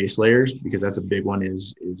of your base layers, because that's a big one.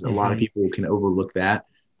 Is a lot of people can overlook that.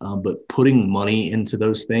 But putting money into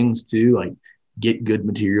those things too, like get good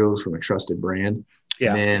materials from a trusted brand.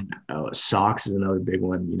 Yeah. And then socks is another big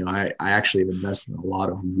one. I actually have invested in a lot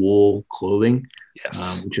of wool clothing,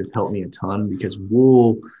 which has helped me a ton, because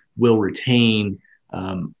wool will retain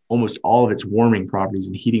almost all of its warming properties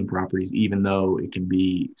and heating properties, even though it can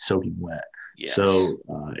be soaking wet. Yes. So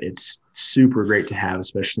it's super great to have,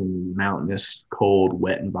 especially in mountainous, cold,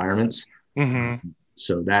 wet environments.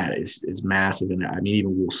 So that is massive. And I mean,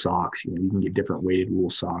 even wool socks, you can get different weighted wool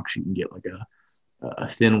socks. You can get like a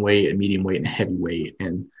thin weight, a medium weight, and a heavy weight.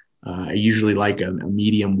 And I usually like a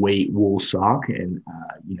medium weight wool sock. And,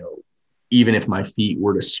 even if my feet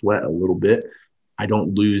were to sweat a little bit, I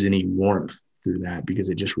don't lose any warmth through that because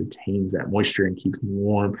it just retains that moisture and keeps me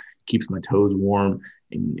warm, keeps my toes warm,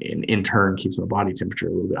 and in turn keeps my body temperature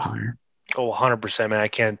a little bit higher. Oh, 100%, man. I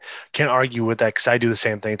can't argue with that because I do the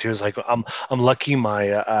same thing too. It's like I'm lucky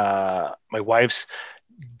my my wife's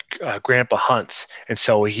grandpa hunts, and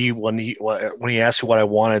so when he asked me what I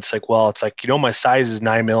wanted, it's like, well, it's like, my size is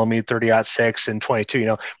 9mm, 30-06, and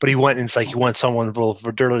 22, but he went and it's like he went someone a little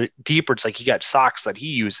deeper. It's like he got socks that he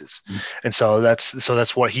uses, and so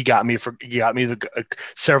that's what he got me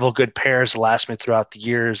several good pairs to last me throughout the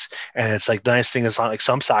years. And it's like the nice thing is, like,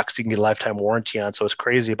 some socks you can get a lifetime warranty on, so it's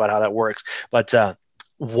crazy about how that works. But and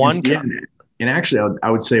actually,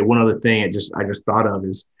 I would say one other thing I just thought of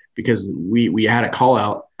is, because we had a call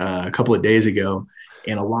out a couple of days ago,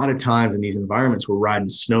 and a lot of times in these environments we're riding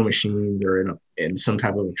snow machines or in some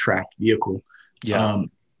type of a tracked vehicle. Yeah.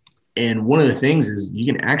 And one of the things is you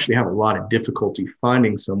can actually have a lot of difficulty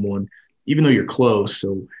finding someone, even though you're close.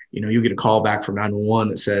 So, you get a call back from 911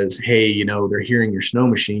 that says, hey, they're hearing your snow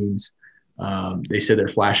machines. They said they're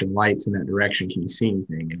flashing lights in that direction. Can you see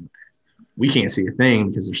anything? And we can't see a thing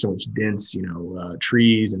because there's so much dense,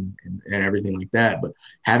 trees and everything like that. But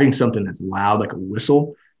having something that's loud, like a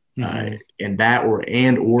whistle, and that or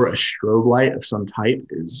a strobe light of some type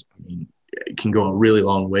it can go a really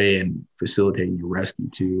long way in facilitating your rescue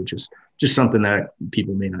too, which is just something that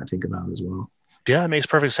people may not think about as well. Yeah, it makes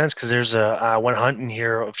perfect sense because I went hunting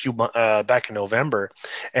here a few back in November,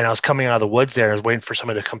 and I was coming out of the woods there. I was waiting for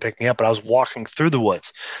somebody to come pick me up, but I was walking through the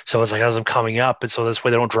woods. So it's like as I'm coming up, and so this way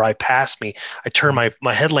they don't drive past me, I turned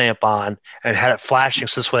my headlamp on and had it flashing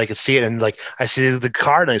so this way I could see it. And like I see the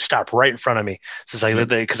car and it stopped right in front of me. So it's like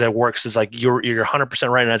because it works. It's like you're 100%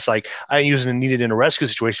 right, and it's like I need it in a rescue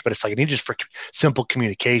situation, but it's like I need just for simple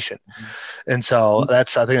communication. And so I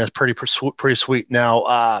think that's pretty sweet.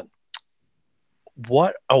 Now,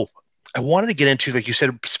 I wanted to get into, like you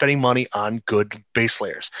said, spending money on good base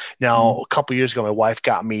layers. Now, a couple of years ago, my wife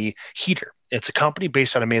got me Heater. It's a company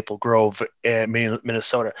based out of Maple Grove,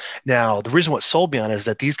 Minnesota. Now, the reason what sold me on it is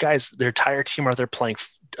that these guys, their entire team are out there playing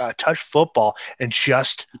touch football and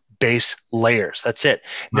just base layers. That's it.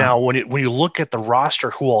 Now, when you look at the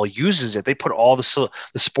roster, who all uses it, they put all the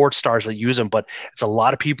sports stars that use them, but it's a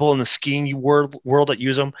lot of people in the skiing world that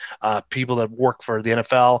use them. People that work for the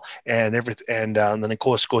NFL and everything, and then of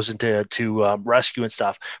course goes into rescue and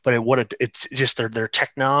stuff. But it's just their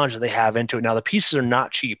technology they have into it. Now the pieces are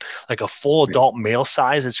not cheap. Like a full adult male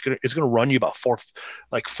size, it's gonna run you about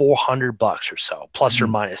 $400 or so, plus or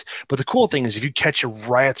minus. But the cool thing is, if you catch it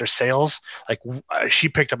right at their sales, like she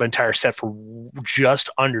picked up an entire set for just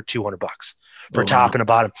under $200 for top and a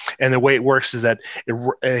bottom. And the way it works is that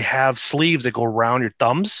it have sleeves that go around your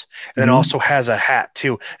thumbs, and then also has a hat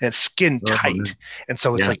too, and it's skin tight. And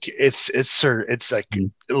so it's like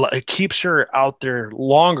it keeps her out there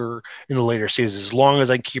longer in the later seasons, as long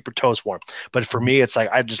as I can keep her toes warm. But for me, it's like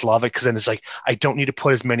I just love it because then it's like I don't need to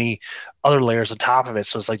put as many other layers on top of it.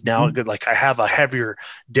 So it's like now like I have a heavier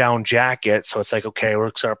down jacket, so it's like, okay, it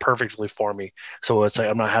works out perfectly for me. So it's like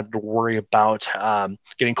I'm not having to worry about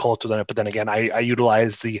getting cold through that. But then again, I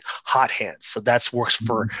utilize the hot hands, so that's works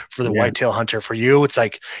for the whitetail hunter. For you, it's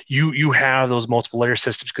like you have those multiple layer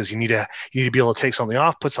systems because you need to be able to take something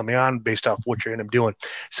off, put something on based off what you're going to be doing.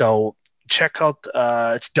 So check out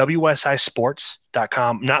it's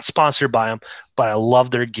wsisports.com. Not sponsored by them, but I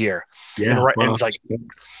love their gear. And it's like,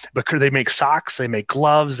 but they make socks, they make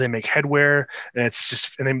gloves, they make headwear, and it's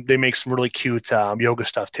just, and they make some really cute yoga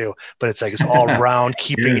stuff too. But it's like it's all around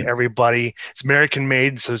keeping everybody. It's American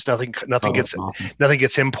made, so it's nothing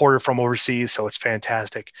gets imported from overseas. So it's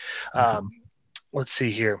fantastic. Let's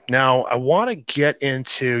see here. Now I want to get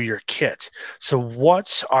into your kit. So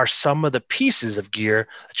what are some of the pieces of gear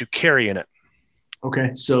that you carry in it?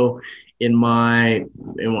 Okay, so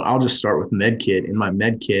I'll just start with med kit. In my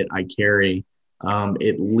med kit, I carry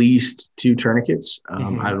at least 2 tourniquets.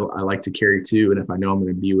 I like to carry 2, and if I know I'm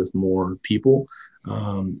going to be with more people,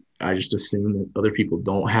 I just assume that other people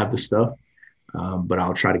don't have the stuff. But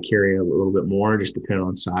I'll try to carry a little bit more, just depending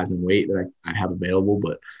on size and weight that I have available.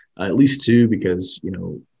 But at least 2, because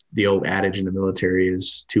the old adage in the military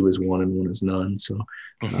is 2 is 1 and 1 is none. So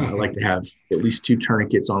I like to have at least 2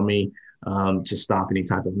 tourniquets on me to stop any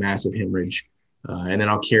type of massive hemorrhage. And then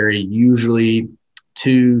I'll carry usually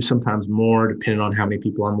 2, sometimes more, depending on how many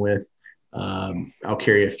people I'm with. I'll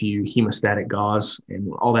carry a few hemostatic gauze,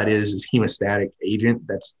 and all that is hemostatic agent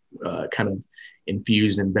that's kind of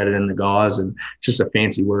infused, embedded in the gauze, and just a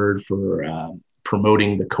fancy word for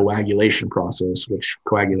promoting the coagulation process, which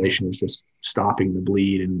coagulation is just stopping the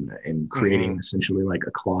bleed and creating essentially like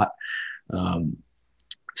a clot.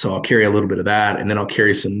 So I'll carry a little bit of that, and then I'll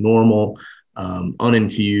carry some normal,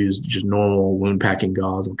 uninfused, just normal wound packing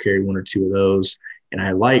gauze. I'll carry 1 or 2 of those. And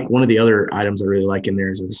I like, one of the other items I really like in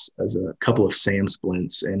there is a couple of SAM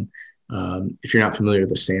splints. And if you're not familiar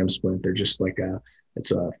with a SAM splint, they're just like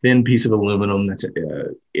it's a thin piece of aluminum that's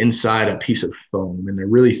inside a piece of foam, and they're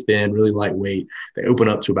really thin, really lightweight. They open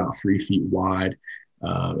up to about 3 feet wide,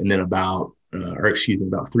 and then about 3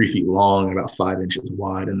 feet long and about 5 inches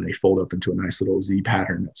wide, and they fold up into a nice little Z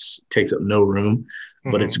pattern that takes up no room,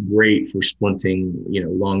 but it's great for splinting,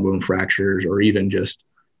 long bone fractures, or even just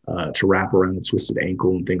to wrap around a twisted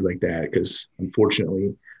ankle and things like that. Because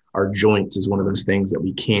unfortunately, our joints is one of those things that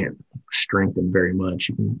we can't strengthen very much.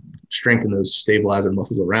 You can strengthen those stabilizer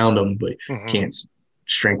muscles around them, but can't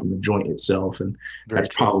strengthen the joint itself. And that's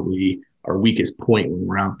probably our weakest point when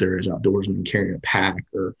we're out there as outdoorsmen carrying a pack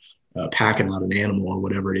or packing out an animal or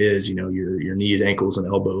whatever it is. Your knees, ankles, and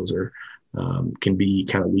elbows can be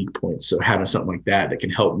kind of weak points. So having something like that can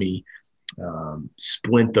help me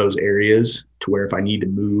splint those areas to where if I need to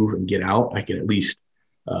move and get out, I can at least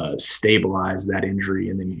stabilize that injury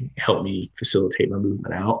and then help me facilitate my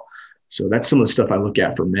movement out. So that's some of the stuff I look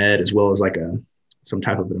at for med, as well as like some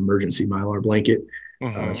type of an emergency Mylar blanket.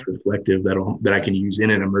 It's reflective that I can use in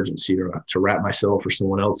an emergency to wrap myself or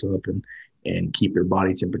someone else up and keep their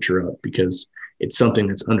body temperature up, because it's something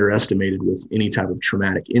that's underestimated with any type of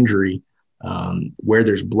traumatic injury, where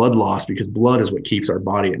there's blood loss, because blood is what keeps our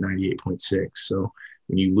body at 98.6. So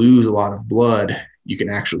when you lose a lot of blood, you can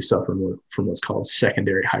actually suffer from what's called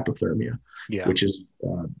secondary hypothermia, which is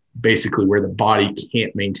basically where the body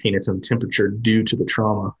can't maintain its own temperature due to the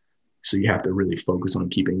trauma. So you have to really focus on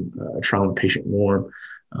keeping a trauma patient warm.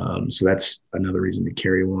 So that's another reason to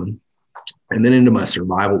carry one. And then into my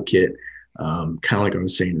survival kit, kind of like I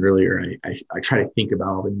was saying earlier, I try to think about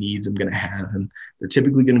all the needs I'm going to have, and they're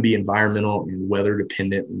typically going to be environmental and weather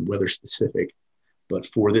dependent and weather specific. But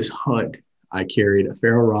for this hunt, I carried a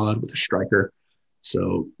ferro rod with a striker.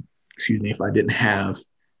 So, if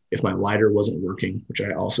my lighter wasn't working, which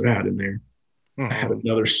I also had in there, I had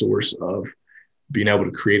another source of being able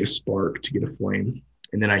to create a spark to get a flame.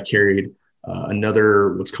 And then I carried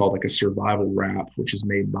another, what's called like a survival wrap, which is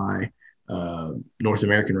made by North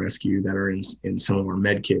American Rescue, that are in some of our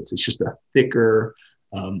med kits. It's just a thicker,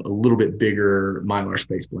 a little bit bigger Mylar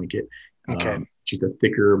space blanket, just a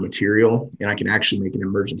thicker material. And I can actually make an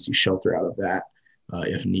emergency shelter out of that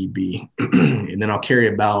if need be. And then I'll carry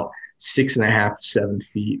about 6.5 to 7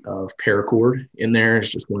 feet of paracord in there.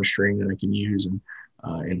 It's just one string that I can use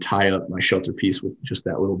and tie up my shelter piece with just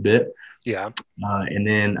that little bit. And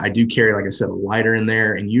then I do carry, like I said, a lighter in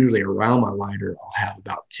there, and usually around my lighter, I'll have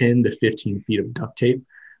about 10 to 15 feet of duct tape.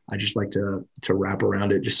 I just like to wrap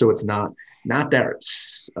around it, just so it's not that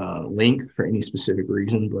length for any specific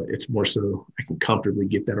reason, but it's more so I can comfortably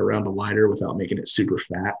get that around a lighter without making it super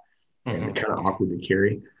fat and kind of awkward to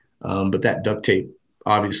carry. But that duct tape,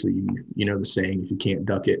 obviously, the saying, if you can't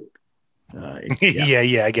duck it. I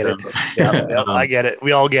get it. I get it.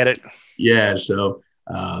 We all get it. Yeah. So,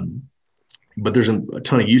 but there's a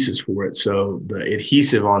ton of uses for it. So the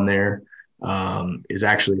adhesive on there is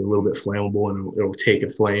actually a little bit flammable, and it'll take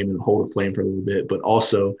a flame and hold a flame for a little bit. But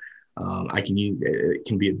also, I can use it,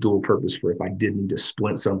 can be a dual purpose for if I did need to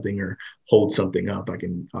splint something or hold something up, I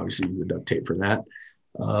can obviously use the duct tape for that.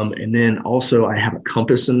 And then also I have a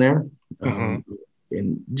compass in there. And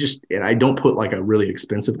I don't put like a really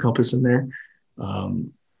expensive compass in there.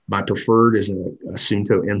 My preferred is a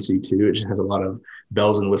Suunto MC2. It just has a lot of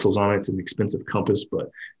bells and whistles on it. It's an expensive compass,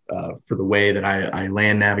 but for the way that I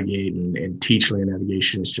land navigate and teach land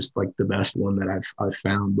navigation, it's just like the best one that I've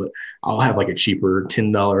found. But I'll have like a cheaper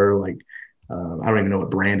 $10, like I don't even know what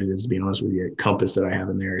brand it is, to be honest with you, compass that I have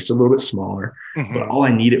in there. It's a little bit smaller, but all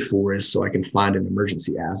I need it for is so I can find an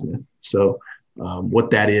emergency azimuth. So what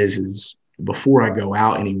that is before I go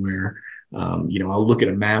out anywhere, I'll look at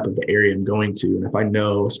a map of the area I'm going to. And if I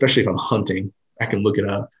know, especially if I'm hunting, I can look at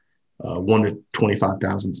a 1 to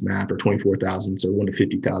 25,000 map, or 24,000, or 1 to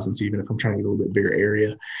 50,000, even if I'm trying to get a little bit bigger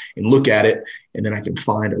area, and look at it. And then I can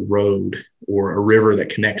find a road or a river that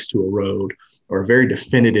connects to a road, or a very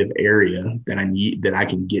definitive area that I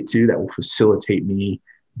can get to that will facilitate me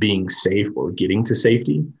being safe or getting to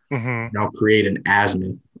safety. And I'll create an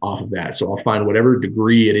azimuth off of that. So I'll find whatever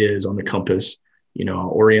degree it is on the compass, I'll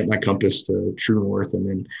orient my compass to true north,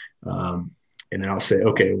 and then I'll say,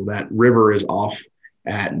 okay, well, that river is off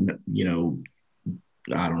at,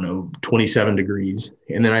 27 degrees.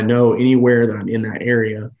 And then I know anywhere that I'm in that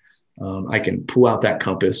area, I can pull out that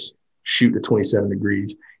compass, shoot to 27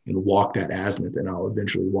 degrees and walk that azimuth, and I'll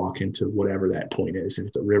eventually walk into whatever that point is, if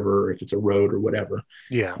it's a river, or if it's a road or whatever.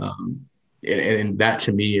 Yeah. And that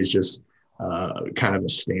to me is just kind of a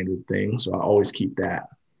standard thing. So I always keep that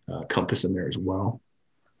compass in there as well.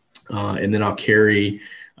 And then I'll carry,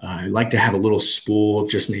 I like to have a little spool of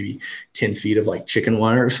just maybe 10 feet of like chicken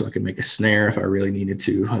wire, so I can make a snare if I really needed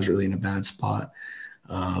to. I was really in a bad spot.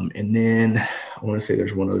 And then I want to say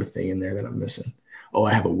there's one other thing in there that I'm missing. Oh,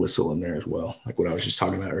 I have a whistle in there as well. Like what I was just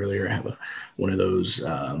talking about earlier. I have one of those,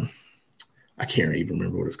 I can't even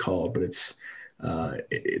remember what it's called, but it's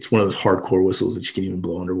one of those hardcore whistles that you can even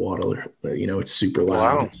blow underwater. But, it's super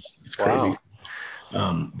loud. Wow. It's crazy.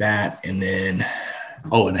 Wow. That, and then,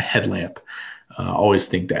 and a headlamp. I always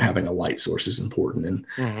think that having a light source is important.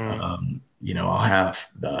 And, I'll have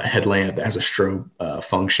the headlamp that has a strobe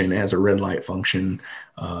function, it has a red light function,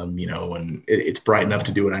 and it's bright enough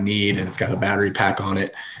to do what I need, and it's got a battery pack on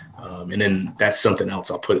it. And then that's something else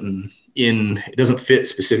I'll put in. It doesn't fit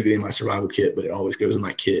specifically in my survival kit, but it always goes in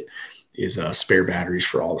my kit, is spare batteries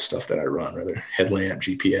for all the stuff that I run, whether headlamp,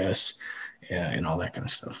 GPS, and all that kind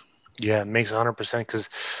of stuff. Yeah, it makes 100%, because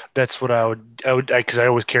that's what because I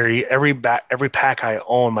always carry every pack I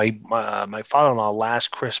own. My father-in-law last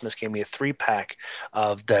Christmas gave me a 3-pack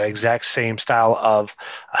of the exact same style of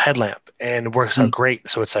a headlamp, and it works out great.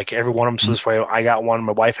 So it's like every one of them. So this way, I got one,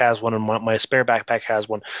 my wife has one, and my spare backpack has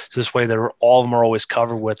one. So this way, all of them are always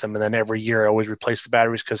covered with them. And then every year, I always replace the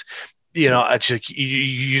batteries, because it's like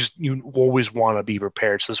you always want to be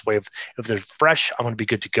prepared. So this way, if they're fresh, I'm going to be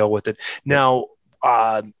good to go with it. Now,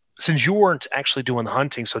 since you weren't actually doing the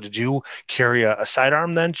hunting, so did you carry a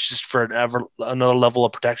sidearm then, just for another level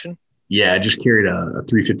of protection? Yeah, I just carried a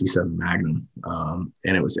 357 Magnum, and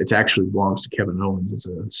it actually belongs to Kevin Owens. It's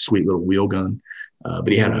a sweet little wheel gun, but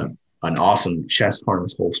he had an awesome chest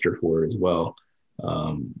harness holster for it as well,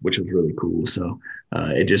 which was really cool. So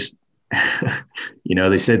it just,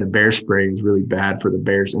 they say the bear spray is really bad for the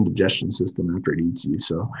bear's indigestion system after it eats you.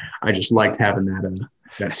 So I just liked having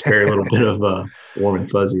that spare little bit of warm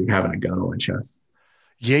and fuzzy of having a gun on my chest.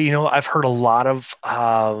 Yeah, I've heard a lot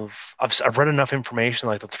I've read enough information,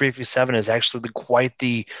 like the 357 is actually quite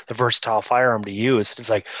the versatile firearm to use. It's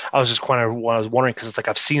like, I was just kind of what I was wondering, because it's like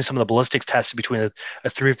I've seen some of the ballistics tested between a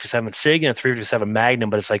 357 SIG and a 357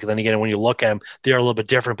 Magnum, but it's like, then again, when you look at them, they are a little bit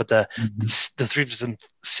different, but the 357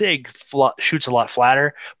 SIG shoots a lot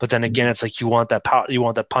flatter, but then again, it's like you want that power, you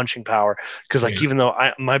want that punching power, because even though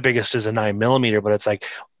my biggest is a 9mm, but it's like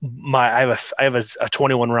I have a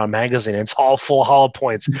 21 round magazine, and it's all full hollow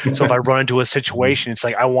points. So if I run into a situation, it's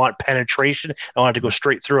like I want penetration. I want it to go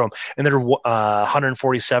straight through them, and they're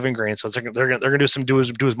 147 grain, so they're gonna do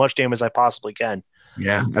as much damage as I possibly can.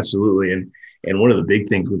 Yeah, absolutely. And one of the big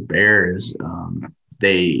things with bear is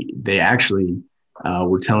they actually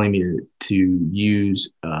were telling me to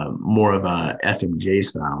use more of a FMJ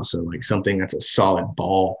style, so like something that's a solid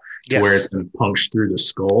ball, to where it's going to punch through the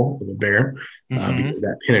skull of a bear, because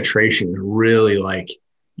that penetration is really like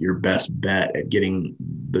your best bet at getting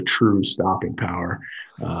the true stopping power.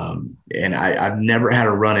 And I've never had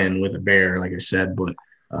a run-in with a bear, like I said, but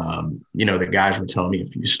the guys were telling me a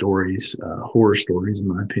few stories, horror stories, in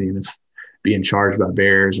my opinion, of being charged by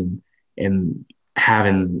bears and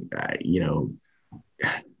having,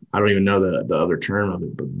 I don't even know the other term of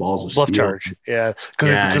it, but balls of bluff steel. Charge. Yeah.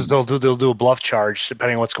 Because they'll do a bluff charge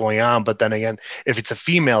depending on what's going on. But then again, if it's a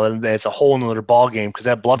female, then it's a whole nother ball game, because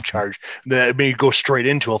that bluff charge, that may go straight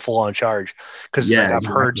into a full on charge. Because I've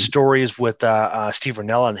heard stories with Steve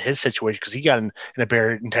Rinella and his situation, because he got in a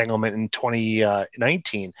bear entanglement in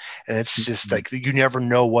 2019, and it's just like you never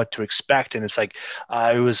know what to expect. And it's like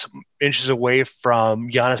it was inches away from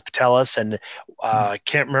Giannis Patelis, and I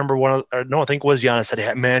can't remember I think it was Giannis that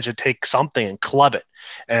had managed to take something and club it,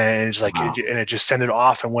 and it's like it just sent it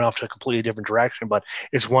off and went off to a completely different direction. But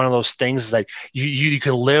it's one of those things that you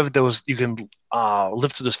can live through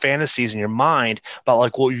those fantasies in your mind about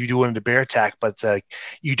like what you do in the bear attack, but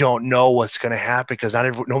you don't know what's going to happen, because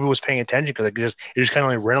nobody was paying attention, because it just kind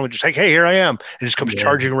of like randomly just like, hey, here I am, and just comes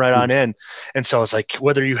charging right on in. And so it's like,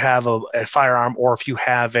 whether you have a firearm, or if you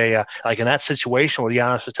have like in that situation with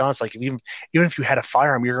Giannis Patelis, like even if you had a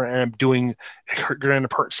firearm, you're going to end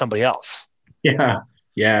up hurting somebody else.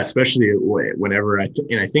 Yeah, especially whenever I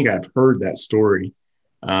think I've heard that story,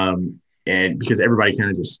 and because everybody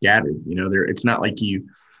kind of just scattered, it's not like you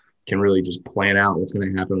can really just plan out what's going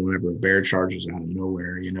to happen whenever a bear charges out of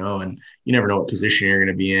nowhere, and you never know what position you're going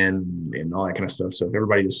to be in and all that kind of stuff. So if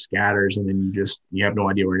everybody just scatters, and then you have no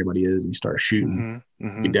idea where anybody is, and you start shooting,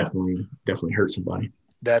 you definitely hurt somebody.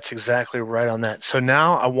 That's exactly right on that. So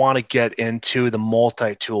now I want to get into the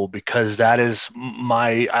multi-tool, because that is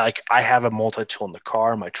I have a multi-tool in the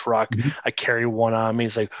car, my truck. Mm-hmm. I carry one on me.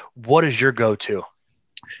 It's like, what is your go-to?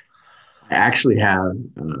 I actually have,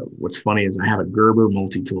 what's funny is I have a Gerber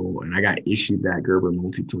multi-tool, and I got issued that Gerber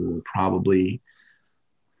multi-tool probably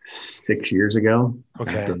 6 years ago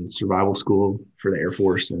at the survival school for the Air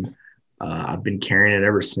Force. And I've been carrying it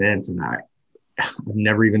ever since. And I've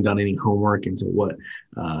never even done any homework into what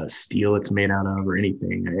steel it's made out of or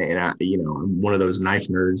anything. And I'm one of those knife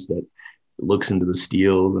nerds that looks into the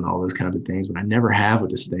steels and all those kinds of things, but I never have with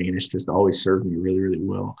this thing. And it's just always served me really, really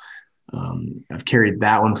well. I've carried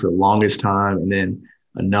that one for the longest time. And then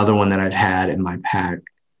another one that I've had in my pack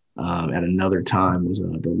at another time was the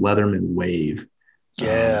Leatherman Wave.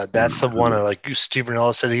 Yeah, that's the one like Stephen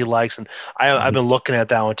Ellis said he likes, and I've been looking at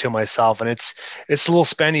that one too myself, and it's a little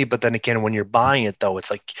spendy, but then again, when you're buying it though, it's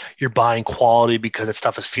like you're buying quality because that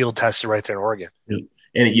stuff is field tested right there in Oregon. Yep.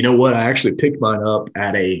 And you know what? I actually picked mine up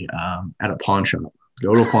at a pawn shop.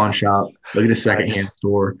 Go to a pawn shop, look at a secondhand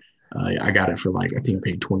store. I got it for I think I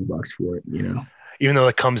paid $20 for it. Even though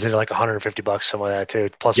it comes in like $150, something like that too,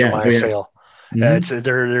 plus or yeah. minus sale. Mm-hmm.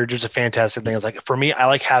 They're just a fantastic thing. It's like, for me, I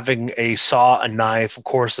like having a saw, a knife, of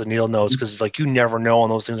course, the needle nose, because it's like you never know when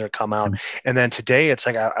those things are come out. And then today, it's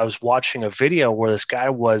like I was watching a video where this guy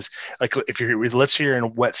was like, let's say you're in a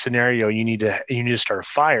wet scenario, you need to start a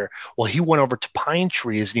fire. Well, he went over to pine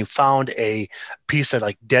trees and he found a piece of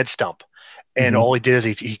like dead stump. And all he did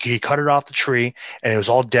is he cut it off the tree, and it was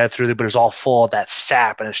all dead through there, but it was all full of that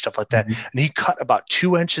sap and stuff like that. And he cut about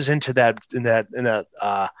 2 inches into that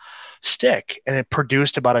stick, and it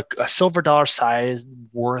produced about a silver dollar size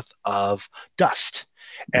worth of dust.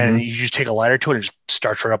 And you just take a lighter to it and just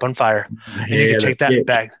start right up on fire. And you can take that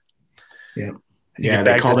back. Yeah,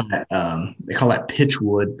 they call that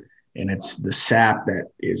pitchwood, and it's the sap that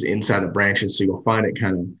is inside the branches. So you'll find it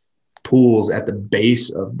kind of pools at the base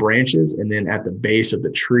of branches, and then at the base of the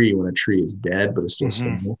tree when a tree is dead but it's still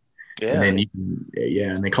stable. Yeah. And then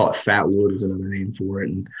and they call it fat wood is another name for it,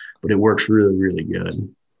 but it works really, really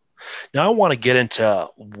good. Now I want to get into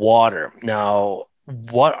water. Now,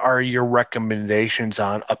 what are your recommendations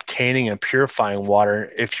on obtaining and purifying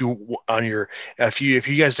water? If you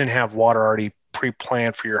guys didn't have water already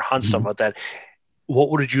pre-planned for your hunt, stuff like that, what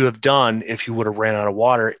would you have done if you would have ran out of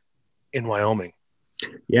water in Wyoming?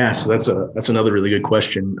 Yeah, so that's another really good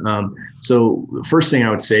question. So the first thing I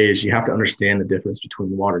would say is you have to understand the difference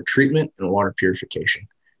between water treatment and water purification,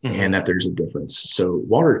 and that there's a difference. So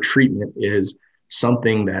water treatment is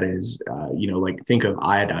something that is, like think of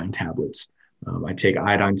iodine tablets. I take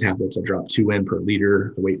iodine tablets, I drop 2 in per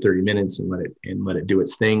liter, I wait 30 minutes and let it do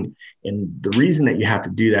its thing. And the reason that you have to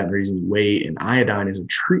do that, and the reason you wait, and iodine is a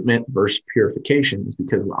treatment versus purification, is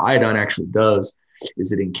because what iodine actually does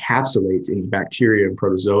is it encapsulates any bacteria and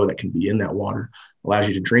protozoa that can be in that water, allows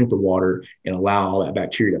you to drink the water and allow all that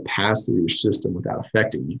bacteria to pass through your system without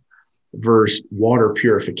affecting you. Versus water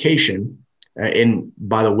purification. And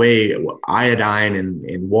by the way, iodine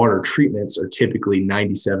and water treatments are typically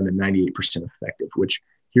 97 to 98% effective, which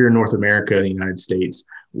here in North America, the United States,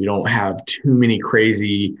 we don't have too many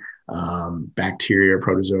crazy bacteria,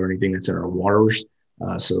 protozoa, or anything that's in our waters.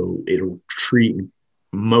 So it'll treat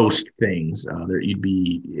most things. It'd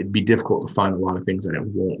be difficult to find a lot of things that it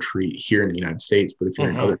won't treat here in the United States. But if you're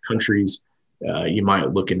in other countries, you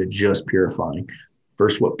might look into just purifying.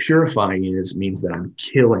 First, what purifying means that I'm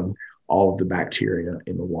killing all of the bacteria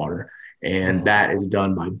in the water. And that is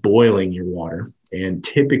done by boiling your water. And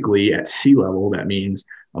typically at sea level, that means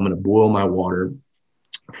I'm going to boil my water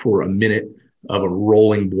for a minute of a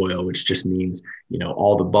rolling boil, which just means,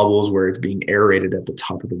 all the bubbles where it's being aerated at the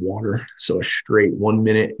top of the water. So a straight 1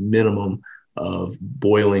 minute minimum of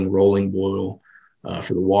boiling, rolling boil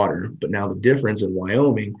for the water. But now the difference in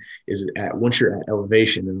Wyoming is once you're at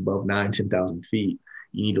elevation and above 10,000 feet,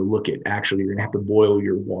 you need to look at you're going to have to boil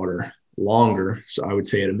your water longer. So I would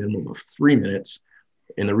say at a minimum of 3 minutes.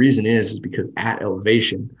 And the reason is because at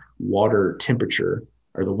elevation, water temperature,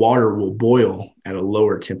 or the water will boil at a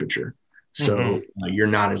lower temperature. So you're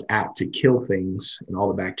not as apt to kill things and all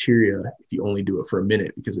the bacteria if you only do it for a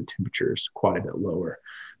minute, because the temperature is quite a bit lower.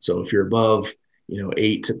 So if you're above,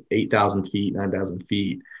 8,000 feet, 9,000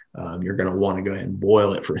 feet, you're going to want to go ahead and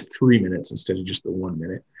boil it for 3 minutes instead of just the 1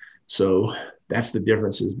 minute. So that's the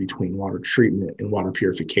differences between water treatment and water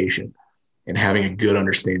purification, and having a good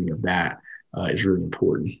understanding of that is really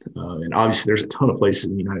important. And obviously there's a ton of places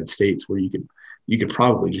in the United States where you could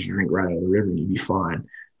probably just drink right out of the river and you'd be fine.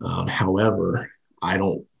 However, I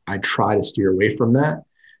try to steer away from that,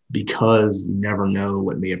 because you never know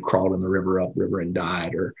what may have crawled in the river upriver and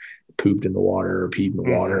died, or pooped in the water or peed in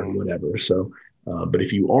the water or whatever. So, but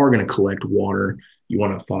if you are going to collect water, you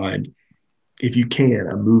want to find, if you can,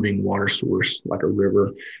 a moving water source like a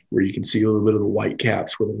river where you can see a little bit of the white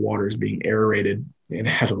caps where the water is being aerated and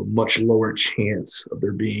has a much lower chance of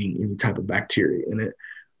there being any type of bacteria in it,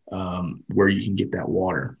 where you can get that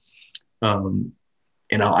water.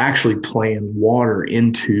 And I'll actually plan water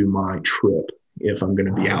into my trip if I'm going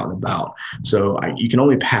to be out and about. So you can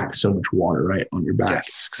only pack so much water, right, on your back.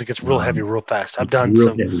 Yes, because it gets real heavy real fast. I've done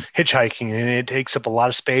some hitchhiking, and it takes up a lot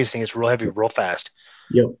of space, and it's real heavy real fast.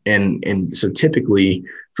 Yep. And so typically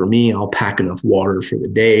for me, I'll pack enough water for the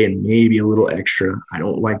day and maybe a little extra. I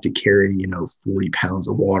don't like to carry, 40 pounds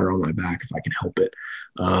of water on my back if I can help it.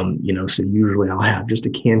 So usually I'll have just a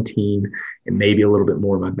canteen and maybe a little bit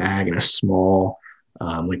more in my bag and a small,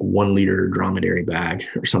 like 1 liter dromedary bag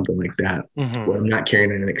or something like that, where I'm not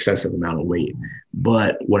carrying an excessive amount of weight.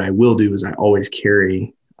 But what I will do is I always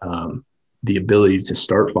carry the ability to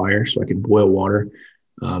start fire so I can boil water.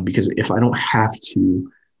 Because if I don't have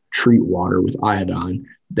to treat water with iodine,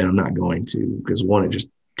 then I'm not going to, because 1, it just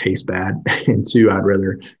tastes bad. And 2, I'd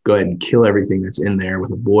rather go ahead and kill everything that's in there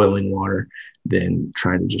with a boiling water than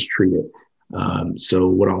trying to just treat it. So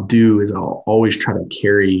what I'll do is I'll always try to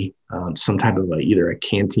carry some type of either a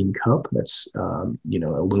canteen cup that's,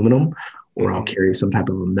 aluminum, or I'll carry some type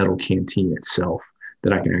of a metal canteen itself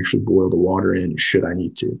that I can actually boil the water in should I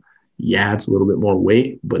need to. Yeah, it's a little bit more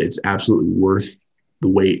weight, but it's absolutely worth the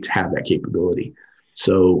weight to have that capability.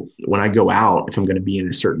 So when I go out, if I'm going to be in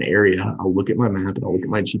a certain area, I'll look at my map and I'll look at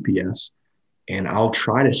my GPS, and I'll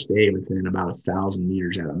try to stay within about 1,000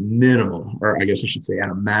 meters at a minimum, or I guess I should say at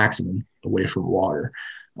a maximum, away from water.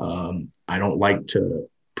 I don't like to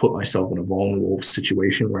put myself in a vulnerable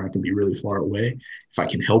situation where I can be really far away. If I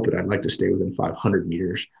can help it, I'd like to stay within 500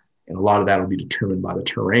 meters. And a lot of that will be determined by the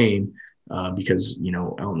terrain, because,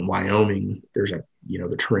 out in Wyoming, there's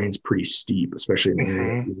the terrain's pretty steep, especially in the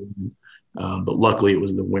area. But luckily it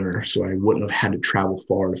was the winter, so I wouldn't have had to travel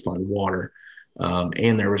far to find water.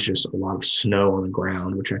 And there was just a lot of snow on the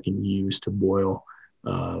ground, which I can use to boil.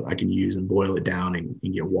 I can use and boil it down and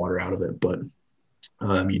get water out of it. But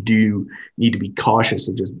you do need to be cautious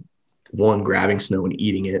of just, 1, grabbing snow and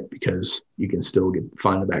eating it, because you can still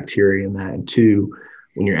find the bacteria in that. And 2,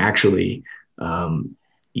 when you're actually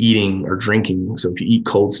eating or drinking, so if you eat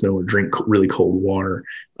cold snow or drink really cold water,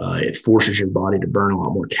 it forces your body to burn a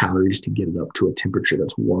lot more calories to get it up to a temperature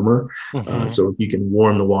that's warmer. So if you can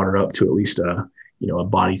warm the water up to at least a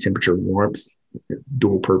body temperature warmth,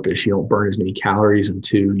 dual purpose, you don't burn as many calories, and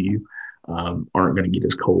 2, you aren't going to get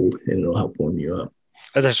as cold, and it'll help warm you up.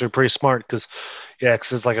 That's actually pretty smart, because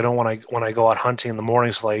it's like I don't when I go out hunting in the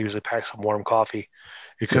morning, so I usually pack some warm coffee,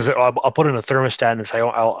 because I'll put in a thermostat and say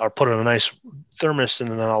I'll put in a nice thermos,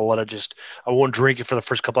 and then I'll let it I won't drink it for the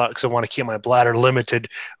first couple hours because I want to keep my bladder limited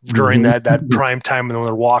during that prime time, and when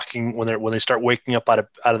they're walking, when they start waking up out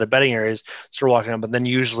of the bedding areas, start walking up. But then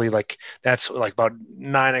usually that's about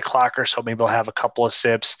 9 o'clock or so, maybe I'll have a couple of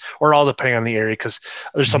sips, or all depending on the area, because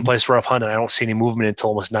there's some place where I've hunted, I don't see any movement until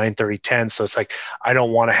almost 9:30, 10. So it's like I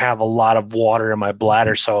don't want to have a lot of water in my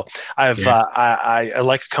bladder. So I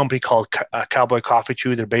like a company called Cowboy Coffee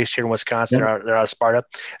Chew. They're based here in Wisconsin. They're out of Sparta,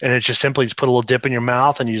 and it's just simply put a little dip in your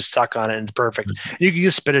mouth and you just suck on it, and it's perfect. You can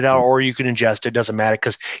just spit it out, or you can ingest it. Doesn't matter,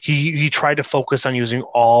 because he tried to focus on using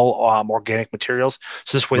all organic materials.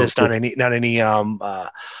 So this way, there's not any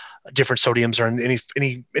different sodiums or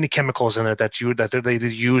any chemicals in it that they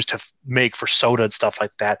use to make for soda and stuff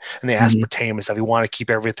like that, and the aspartame and stuff. You want to keep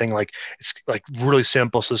everything it's really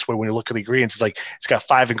simple. So this way, when you look at the ingredients, it's got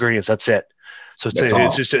 5 ingredients. That's it. So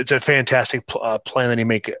it's a fantastic plan that he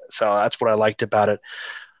make. So that's what I liked about it.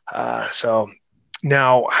 So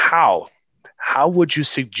now, how would you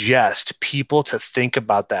suggest people to think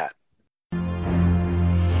about that?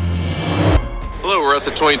 Hello, we're at the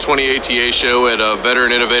 2020 ATA show at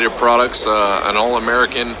Veteran Innovative Products, an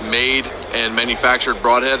all-American made and manufactured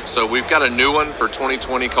broadhead. So we've got a new one for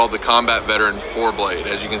 2020 called the Combat Veteran 4-blade.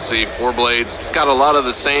 As you can see, 4 blades. Got a lot of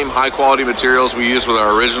the same high-quality materials we use with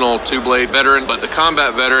our original 2-blade Veteran, but the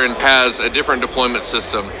Combat Veteran has a different deployment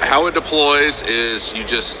system. How it deploys is you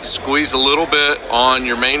just squeeze a little bit on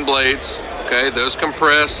your main blades, okay? Those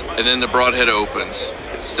compress, and then the broadhead opens.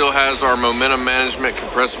 Still has our momentum management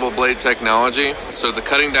compressible blade technology. So the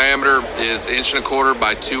cutting diameter is 1.25 inches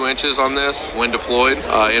by 2 inches on this when deployed.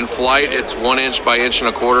 In flight, it's 1 inch by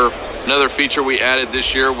 1.25 inches. Another feature we added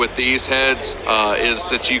this year with these heads is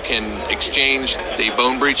that you can exchange the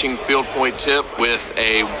bone breaching field point tip with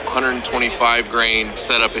a 125 grain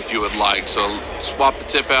setup if you would like. So swap the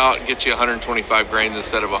tip out, get you 125 grains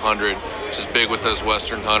instead of 100. which is big with those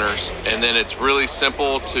Western hunters. And then it's really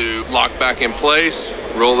simple to lock back in place,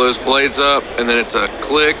 roll those blades up, and then it's a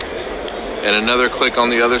click and another click on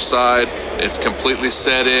the other side. It's completely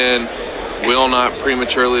set in, will not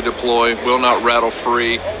prematurely deploy, will not rattle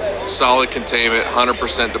free, solid containment,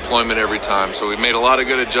 100% deployment every time. So we've made a lot of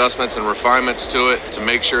good adjustments and refinements to it to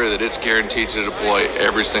make sure that it's guaranteed to deploy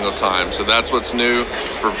every single time. So that's what's new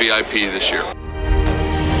for VIP this year.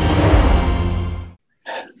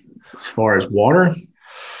 As far as water,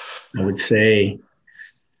 I would say,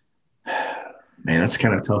 man, that's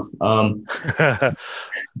kind of tough.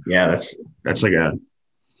 Yeah, that's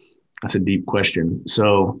a deep question.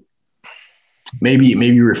 So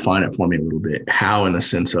maybe refine it for me a little bit. How, in the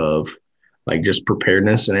sense of like just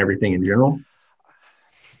preparedness and everything in general?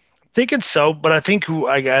 Thinking so, but I think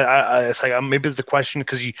it's like maybe the question,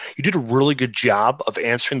 because you did a really good job of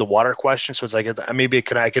answering the water question. So it's like maybe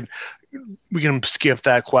we can skip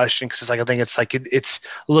that question, because it's like I think it's like it's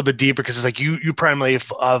a little bit deeper, because it's like you primarily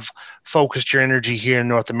have focused your energy here in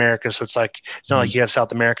North America. So it's like it's not like you have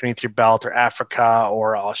South America underneath your belt or Africa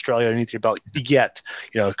or Australia underneath your belt yet,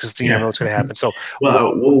 because you don't know what's going to happen. So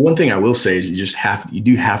well, one thing I will say is you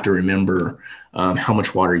do have to remember how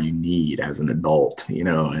much water you need as an adult,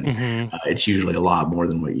 and it's usually a lot more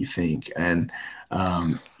than what you think. And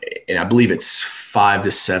I believe it's 5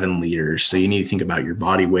 to 7 liters. So you need to think about your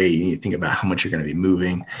body weight. You need to think about how much you're going to be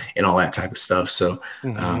moving and all that type of stuff. So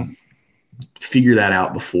figure that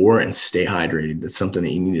out before and stay hydrated. That's something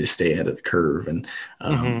that you need to stay ahead of the curve. And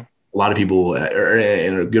a lot of people,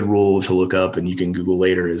 and a good rule to look up and you can Google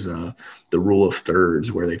later, is the rule of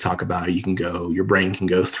thirds, where they talk about your brain can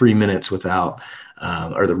go 3 minutes without,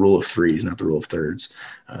 or the rule of threes, not the rule of thirds.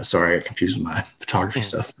 Sorry, I confused my photography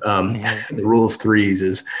stuff. The rule of threes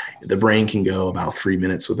is the brain can go about 3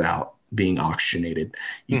 minutes without being oxygenated.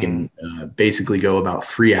 You can basically go about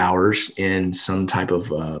 3 hours in some type of,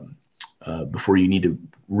 before you need to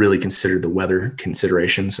really consider the weather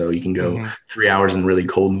consideration. So you can go 3 hours in really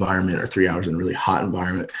cold environment or 3 hours in really hot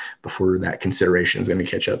environment before that consideration is going to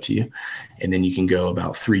catch up to you. And then you can go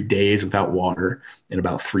about 3 days without water and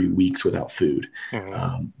about 3 weeks without food.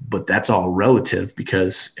 But that's all relative,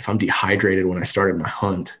 because if I'm dehydrated when I started my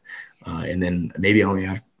hunt, and then maybe I only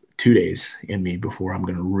have 2 days in me before I'm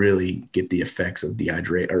going to really get the effects of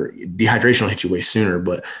dehydration will hit you way sooner,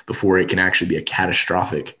 but before it can actually be a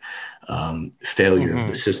catastrophic failure of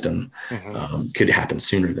the system, could happen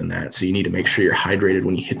sooner than that. So you need to make sure you're hydrated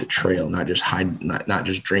when you hit the trail, not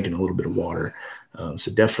just drinking a little bit of water.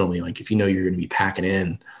 So definitely, like, if you're going to be packing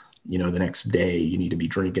in, the next day, you need to be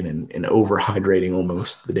drinking and overhydrating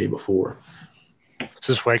almost the day before.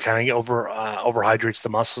 So this way kind of overhydrates the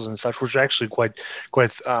muscles and such, which is actually quite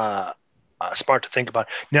smart to think about.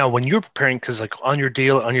 Now, when you're preparing, because like on your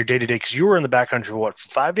day-to-day, because you were in the backcountry for what,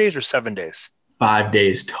 5 days or 7 days? 5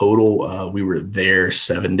 days total. We were there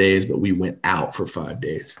 7 days, but we went out for 5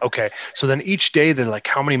 days. Okay. So then each day, then like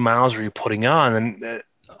how many miles are you putting on, and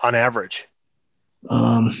on average?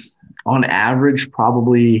 On average,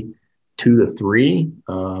 probably 2 to 3,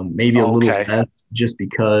 maybe a little less, just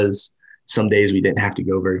because some days we didn't have to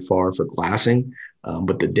go very far for glassing.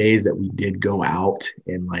 But the days that we did go out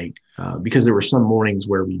and because there were some mornings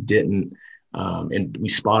where we didn't, and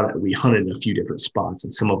we hunted a few different spots,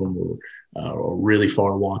 and some of them were a really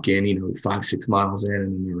far walk in, 5-6 miles in.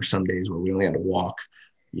 And then there were some days where we only had to walk,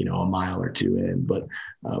 a mile or 2 in, but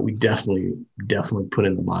we definitely put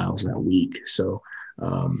in the miles that week. So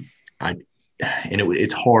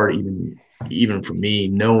it's hard even for me,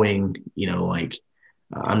 knowing,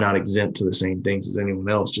 I'm not exempt to the same things as anyone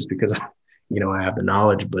else, just because, I have the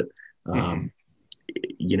knowledge, but,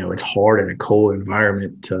 it's hard in a cold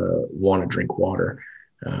environment to want to drink water,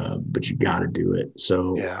 but you got to do it.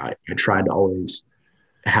 So I tried to always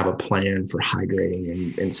have a plan for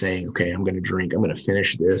hydrating and saying, okay, I'm going to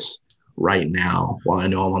finish this right now while I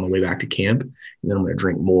know I'm on the way back to camp. And then I'm going to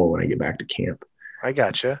drink more when I get back to camp. I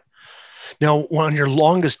gotcha. Now, on your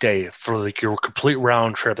longest day for like your complete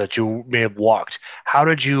round trip that you may have walked, how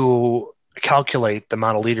did you calculate the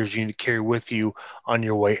amount of liters you need to carry with you on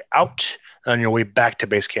your way out and on your way back to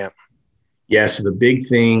base camp? Yeah. So the big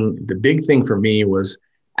thing for me was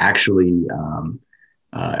actually,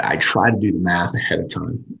 I try to do the math ahead of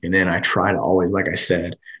time. And then I try to always, like I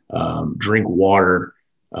said, drink water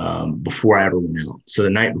before I ever went out. So the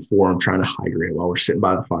night before, I'm trying to hydrate. While we're sitting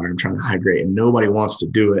by the fire, I'm trying to hydrate, and nobody wants to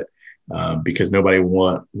do it because nobody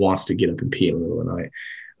wants to get up and pee in the middle of the night.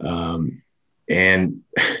 And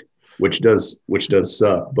which does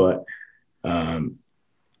suck, but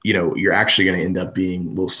you're actually going to end up being,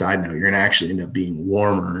 little side note, you're going to actually end up being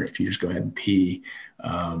warmer if you just go ahead and pee,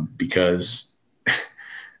 because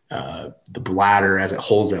the bladder, as it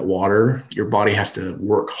holds that water, your body has to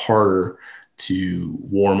work harder to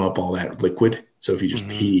warm up all that liquid. So if you just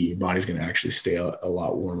pee, your body's going to actually stay a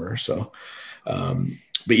lot warmer. So,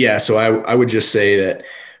 but yeah, so I would just say that,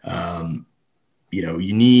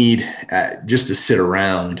 you need just to sit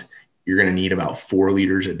around, you're going to need about 4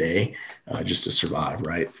 liters a day just to survive.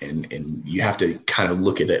 Right. And you have to kind of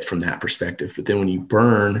look at it from that perspective. But then when you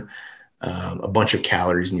burn a bunch of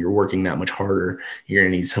calories and you're working that much harder, you're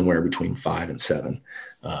going to need somewhere between 5 and 7,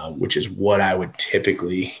 which is what I would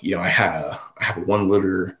typically, I have a 1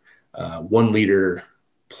 liter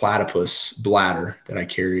platypus bladder that I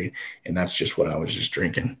carry. And that's just what I was just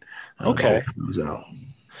drinking. Okay.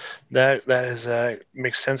 That is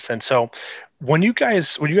makes sense then. So when you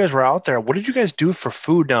guys were out there, what did you guys do for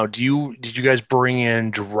food? Now, did you guys bring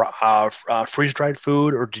in freeze dried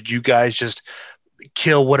food, or did you guys just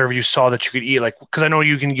kill whatever you saw that you could eat? Like, because I know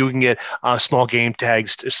you can get small game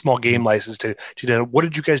tags, small game license to do that. What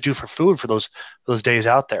did you guys do for food for those days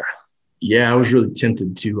out there? Yeah, I was really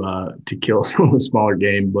tempted to kill some of the smaller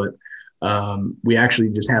game, but we actually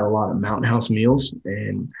just had a lot of Mountain House meals,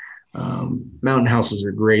 and Mountain Houses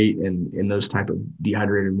are great, and those type of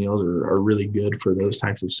dehydrated meals are really good for those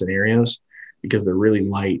types of scenarios because they're really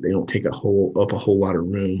light. They don't take up a whole lot of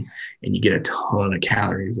room, and you get a ton of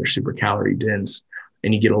calories. They're super calorie dense,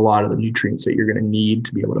 and you get a lot of the nutrients that you're going to need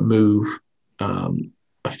to be able to move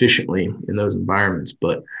efficiently in those environments.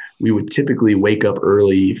 But we would typically wake up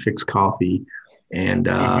early, fix coffee, and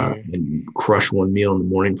crush one meal in the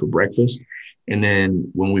morning for breakfast. And then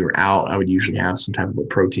when we were out, I would usually have some type of a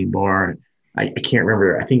protein bar. I can't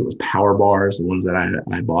remember. I think it was Power Bars, the ones that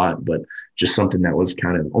I bought, but just something that was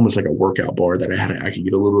kind of almost like a workout bar that I could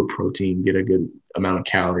get a little bit of protein, get a good amount of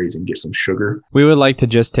calories, and get some sugar. We would like to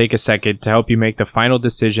just take a second to help you make the final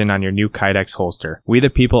decision on your new Kydex holster. We the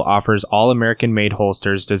People offers all American-made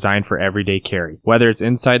holsters designed for everyday carry. Whether it's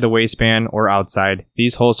inside the waistband or outside,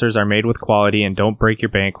 these holsters are made with quality and don't break your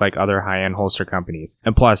bank like other high-end holster companies.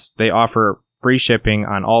 And plus, they offer free shipping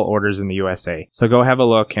on all orders in the USA. So go have a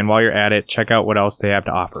look, and while you're at it, check out what else they have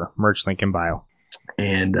to offer. Merch link in bio.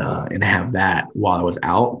 And have that while I was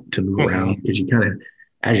out to move around, because you kind of,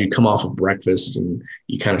 as you come off of breakfast and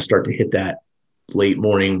you kind of start to hit that late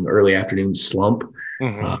morning, early afternoon slump.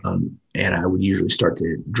 And I would usually start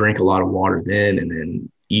to drink a lot of water then, and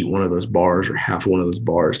then eat one of those bars or half one of those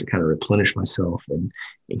bars to kind of replenish myself and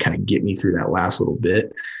kind of get me through that last little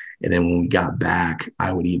bit. And then when we got back,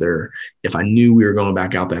 I would either, if I knew we were going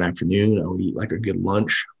back out that afternoon, I would eat like a good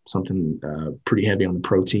lunch, something pretty heavy on the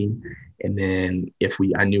protein. And then if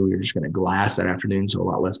I knew we were just going to glass that afternoon, so a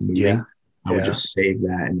lot less moving, I would just save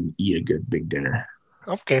that and eat a good big dinner.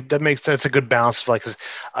 Okay, that's a good balance. Like, cause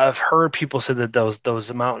I've heard people say that those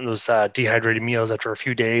dehydrated meals after a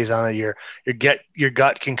few days on it, your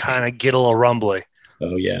gut can kind of get a little rumbly.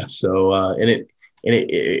 Oh yeah. So and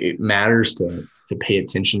it matters to pay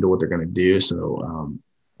attention to what they're going to do. So,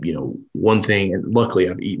 one thing, and luckily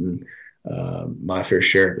I've eaten my fair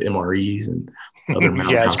share of MREs and other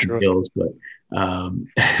Mountain House meals, but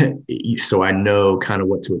so I know kind of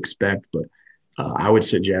what to expect. But I would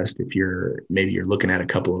suggest if you're looking at a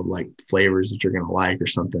couple of like flavors that you're going to like or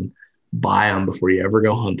something, buy them before you ever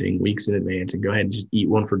go hunting weeks in advance, and go ahead and just eat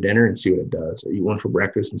one for dinner and see what it does, or eat one for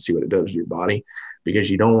breakfast and see what it does to your body,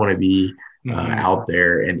 because you don't want to be out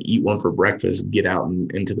there and eat one for breakfast, get out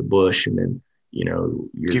into the bush, and then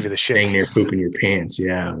you're staying there pooping your pants.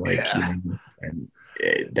 And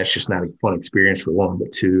that's just not a fun experience for one,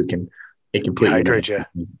 but two, it can dehydrate you.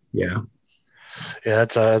 Yeah,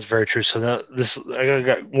 that's very true. So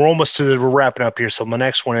we're wrapping up here. So my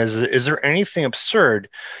next one is there anything absurd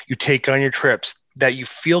you take on your trips that you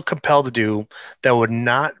feel compelled to do that would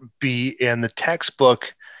not be in the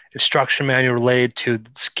textbook instruction manual related to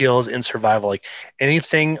skills in survival? Like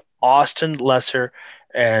anything Austin, Lesser,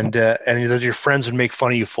 and that your friends would make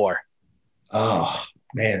fun of you for? Oh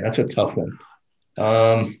man, that's a tough one.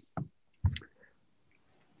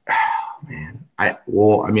 Man, I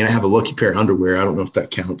have a lucky pair of underwear. I don't know if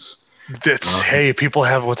that counts. Hey, people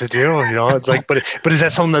have what to do, it's like, but is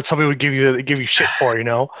that something that somebody would give you shit for,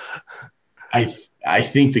 I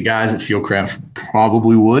think the guys at Fieldcraft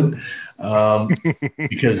probably would,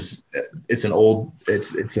 because it's an old, I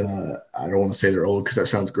don't want to say they're old because that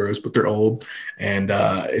sounds gross, but they're old. And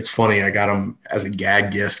it's funny, I got them as a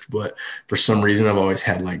gag gift, but for some reason I've always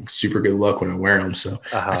had like super good luck when I wear them. So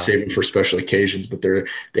I save them for special occasions, but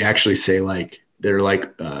they actually say like, they're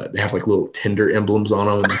like, they have like little Tinder emblems on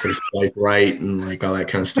them, and they say swipe right and like all that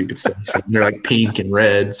kind of stupid stuff. So they're like pink and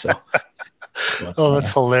red. So.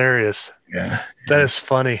 That's hilarious. Yeah, that is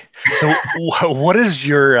funny. So what is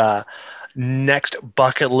your next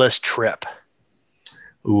bucket list trip?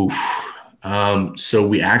 Oof. So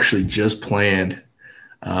we actually just planned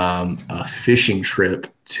a fishing trip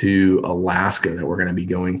to Alaska that we're going to be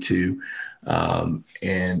going to.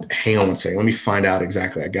 And hang on one second. Let me find out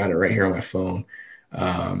exactly. I got it right here on my phone.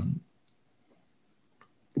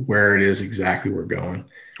 Where it is exactly we're going.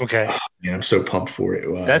 Okay. Oh, man, I'm so pumped for it.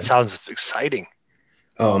 That sounds exciting.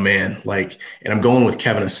 Oh man. And I'm going with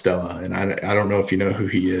Kevin Estella, and I don't know if you know who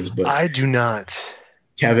he is, but I do not.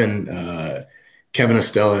 Kevin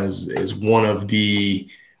Estella is one of the,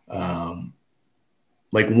 one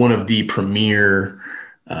of the premier,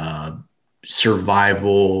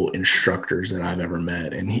 survival instructors that I've ever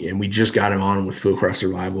met. And we just got him on with Fieldcraft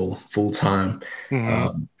Survival full time.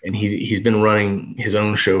 Mm-hmm. And he's been running his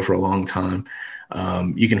own show for a long time.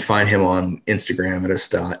 You can find him on Instagram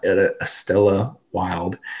at Estella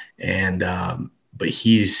Wild. And, but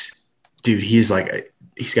he's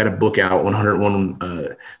got a book out,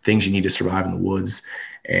 101 Things You Need to Survive in the Woods.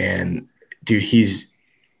 And dude,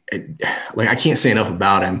 I can't say enough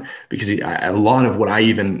about him, because a lot of what I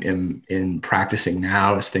even am in practicing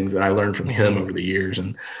now is things that I learned from him over the years.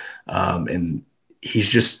 And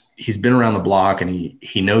he's been around the block, and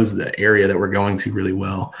he knows the area that we're going to really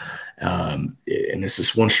well. And it's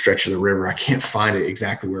this one stretch of the river. I can't find it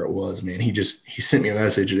exactly where it was, man. He sent me a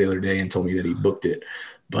message the other day and told me that he booked it,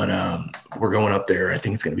 but we're going up there. I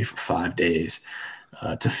think it's going to be for 5 days.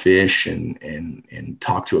 To fish and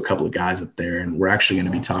talk to a couple of guys up there. And we're actually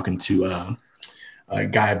going to be talking to a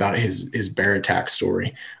guy about his bear attack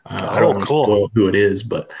story. I don't want to spoil who it is,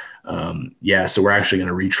 but so we're actually going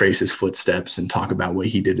to retrace his footsteps and talk about what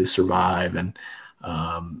he did to survive and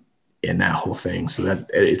that whole thing. So that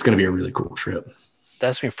it's going to be a really cool trip.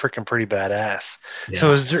 That's been freaking pretty badass. Yeah.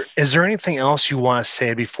 So is there anything else you want to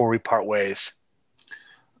say before we part ways?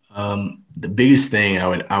 The biggest thing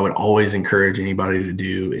I would always encourage anybody to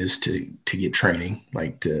do is to get training,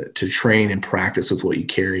 to train and practice with what you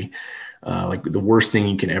carry. The worst thing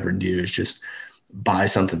you can ever do is just buy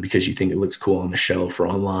something because you think it looks cool on the shelf or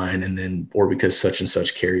online, or because such and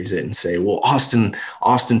such carries it, and say, well,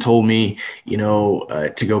 Austin told me,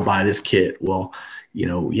 to go buy this kit. Well,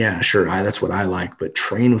 yeah, sure. That's what I like, but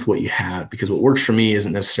train with what you have, because what works for me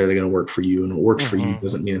isn't necessarily going to work for you. And what works for you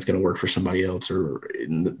doesn't mean it's going to work for somebody else,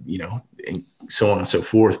 and so on and so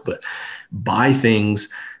forth. But buy things,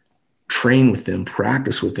 train with them,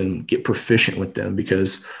 practice with them, get proficient with them,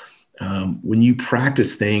 because when you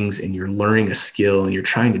practice things and you're learning a skill and you're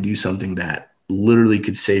trying to do something that literally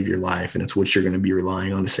could save your life, and it's what you're going to be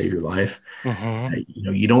relying on to save your life,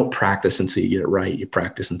 you don't practice until you get it right. You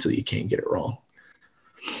practice until you can't get it wrong.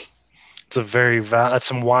 It's that's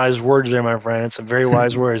some wise words there, my friend. It's some very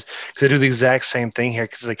wise words, because I do the exact same thing here.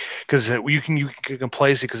 Because you can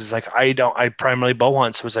complacent, because it's like I primarily bow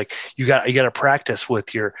hunt, so it's like you got to practice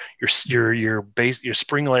with your base, your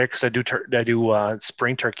spring layer, because I do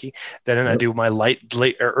spring turkey, then I do my late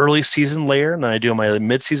or early season layer, and then I do my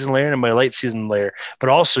mid season layer and my late season layer. But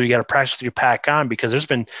also you got to practice with your pack on, because there's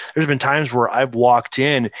been times where I've walked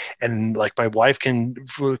in and like my wife can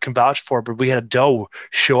vouch for it, but we had a doe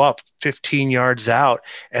show up 15 yards out,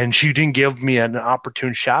 and she didn't give me an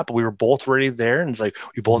opportune shot, but we were both ready there, and it's like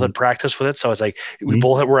we both had practice with it. So it's like we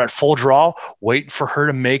both were at full draw, waiting for her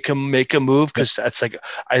to make a move, because that's like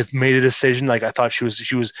I've made a decision. Like I thought she was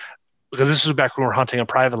because this was back when we were hunting on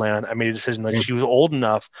private land. I made a decision like she was old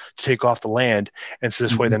enough to take off the land, and so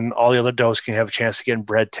this way then all the other does can have a chance to get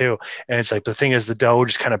bred too. And it's like the thing is the doe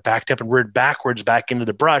just kind of backed up and reared backwards back into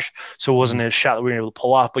the brush, so it wasn't a shot that we were able to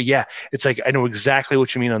pull off. But yeah, it's like I know exactly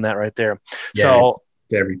what you mean on that right there. Yeah, so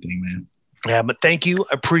it's everything, man. Yeah, but thank you.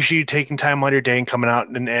 I appreciate you taking time out of your day and coming out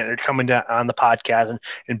and coming down on the podcast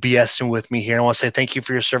and BSing with me here. And I want to say thank you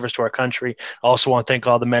for your service to our country. I also want to thank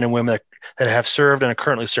all the men and women that have served and are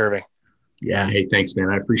currently serving. Yeah. Hey, thanks, man.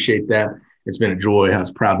 I appreciate that. It's been a joy. I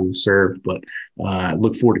was proud to have served, but I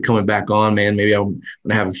look forward to coming back on, man. Maybe I'm going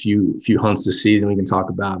to have a few hunts this season we can talk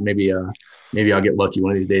about. Maybe I'll get lucky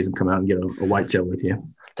one of these days and come out and get a whitetail with you.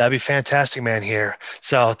 That'd be fantastic, man, here.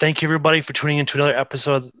 So thank you, everybody, for tuning into another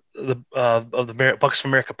episode of the Bucks of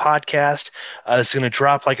America podcast. It's going to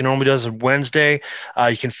drop like it normally does on Wednesday.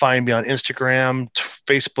 You can find me on Instagram,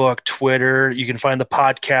 Facebook, Twitter. You can find the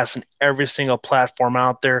podcast on every single platform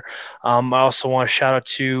out there. I also want to shout out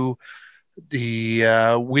to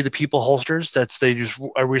the We the People holsters.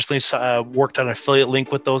 I recently worked on an affiliate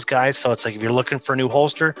link with those guys. So it's like if you're looking for a new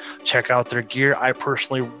holster, check out their gear. I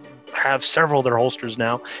personally have several of their holsters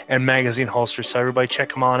now and magazine holsters. So everybody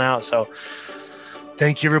check them on out. So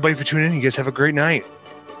thank you, everybody, for tuning in. You guys have a great night.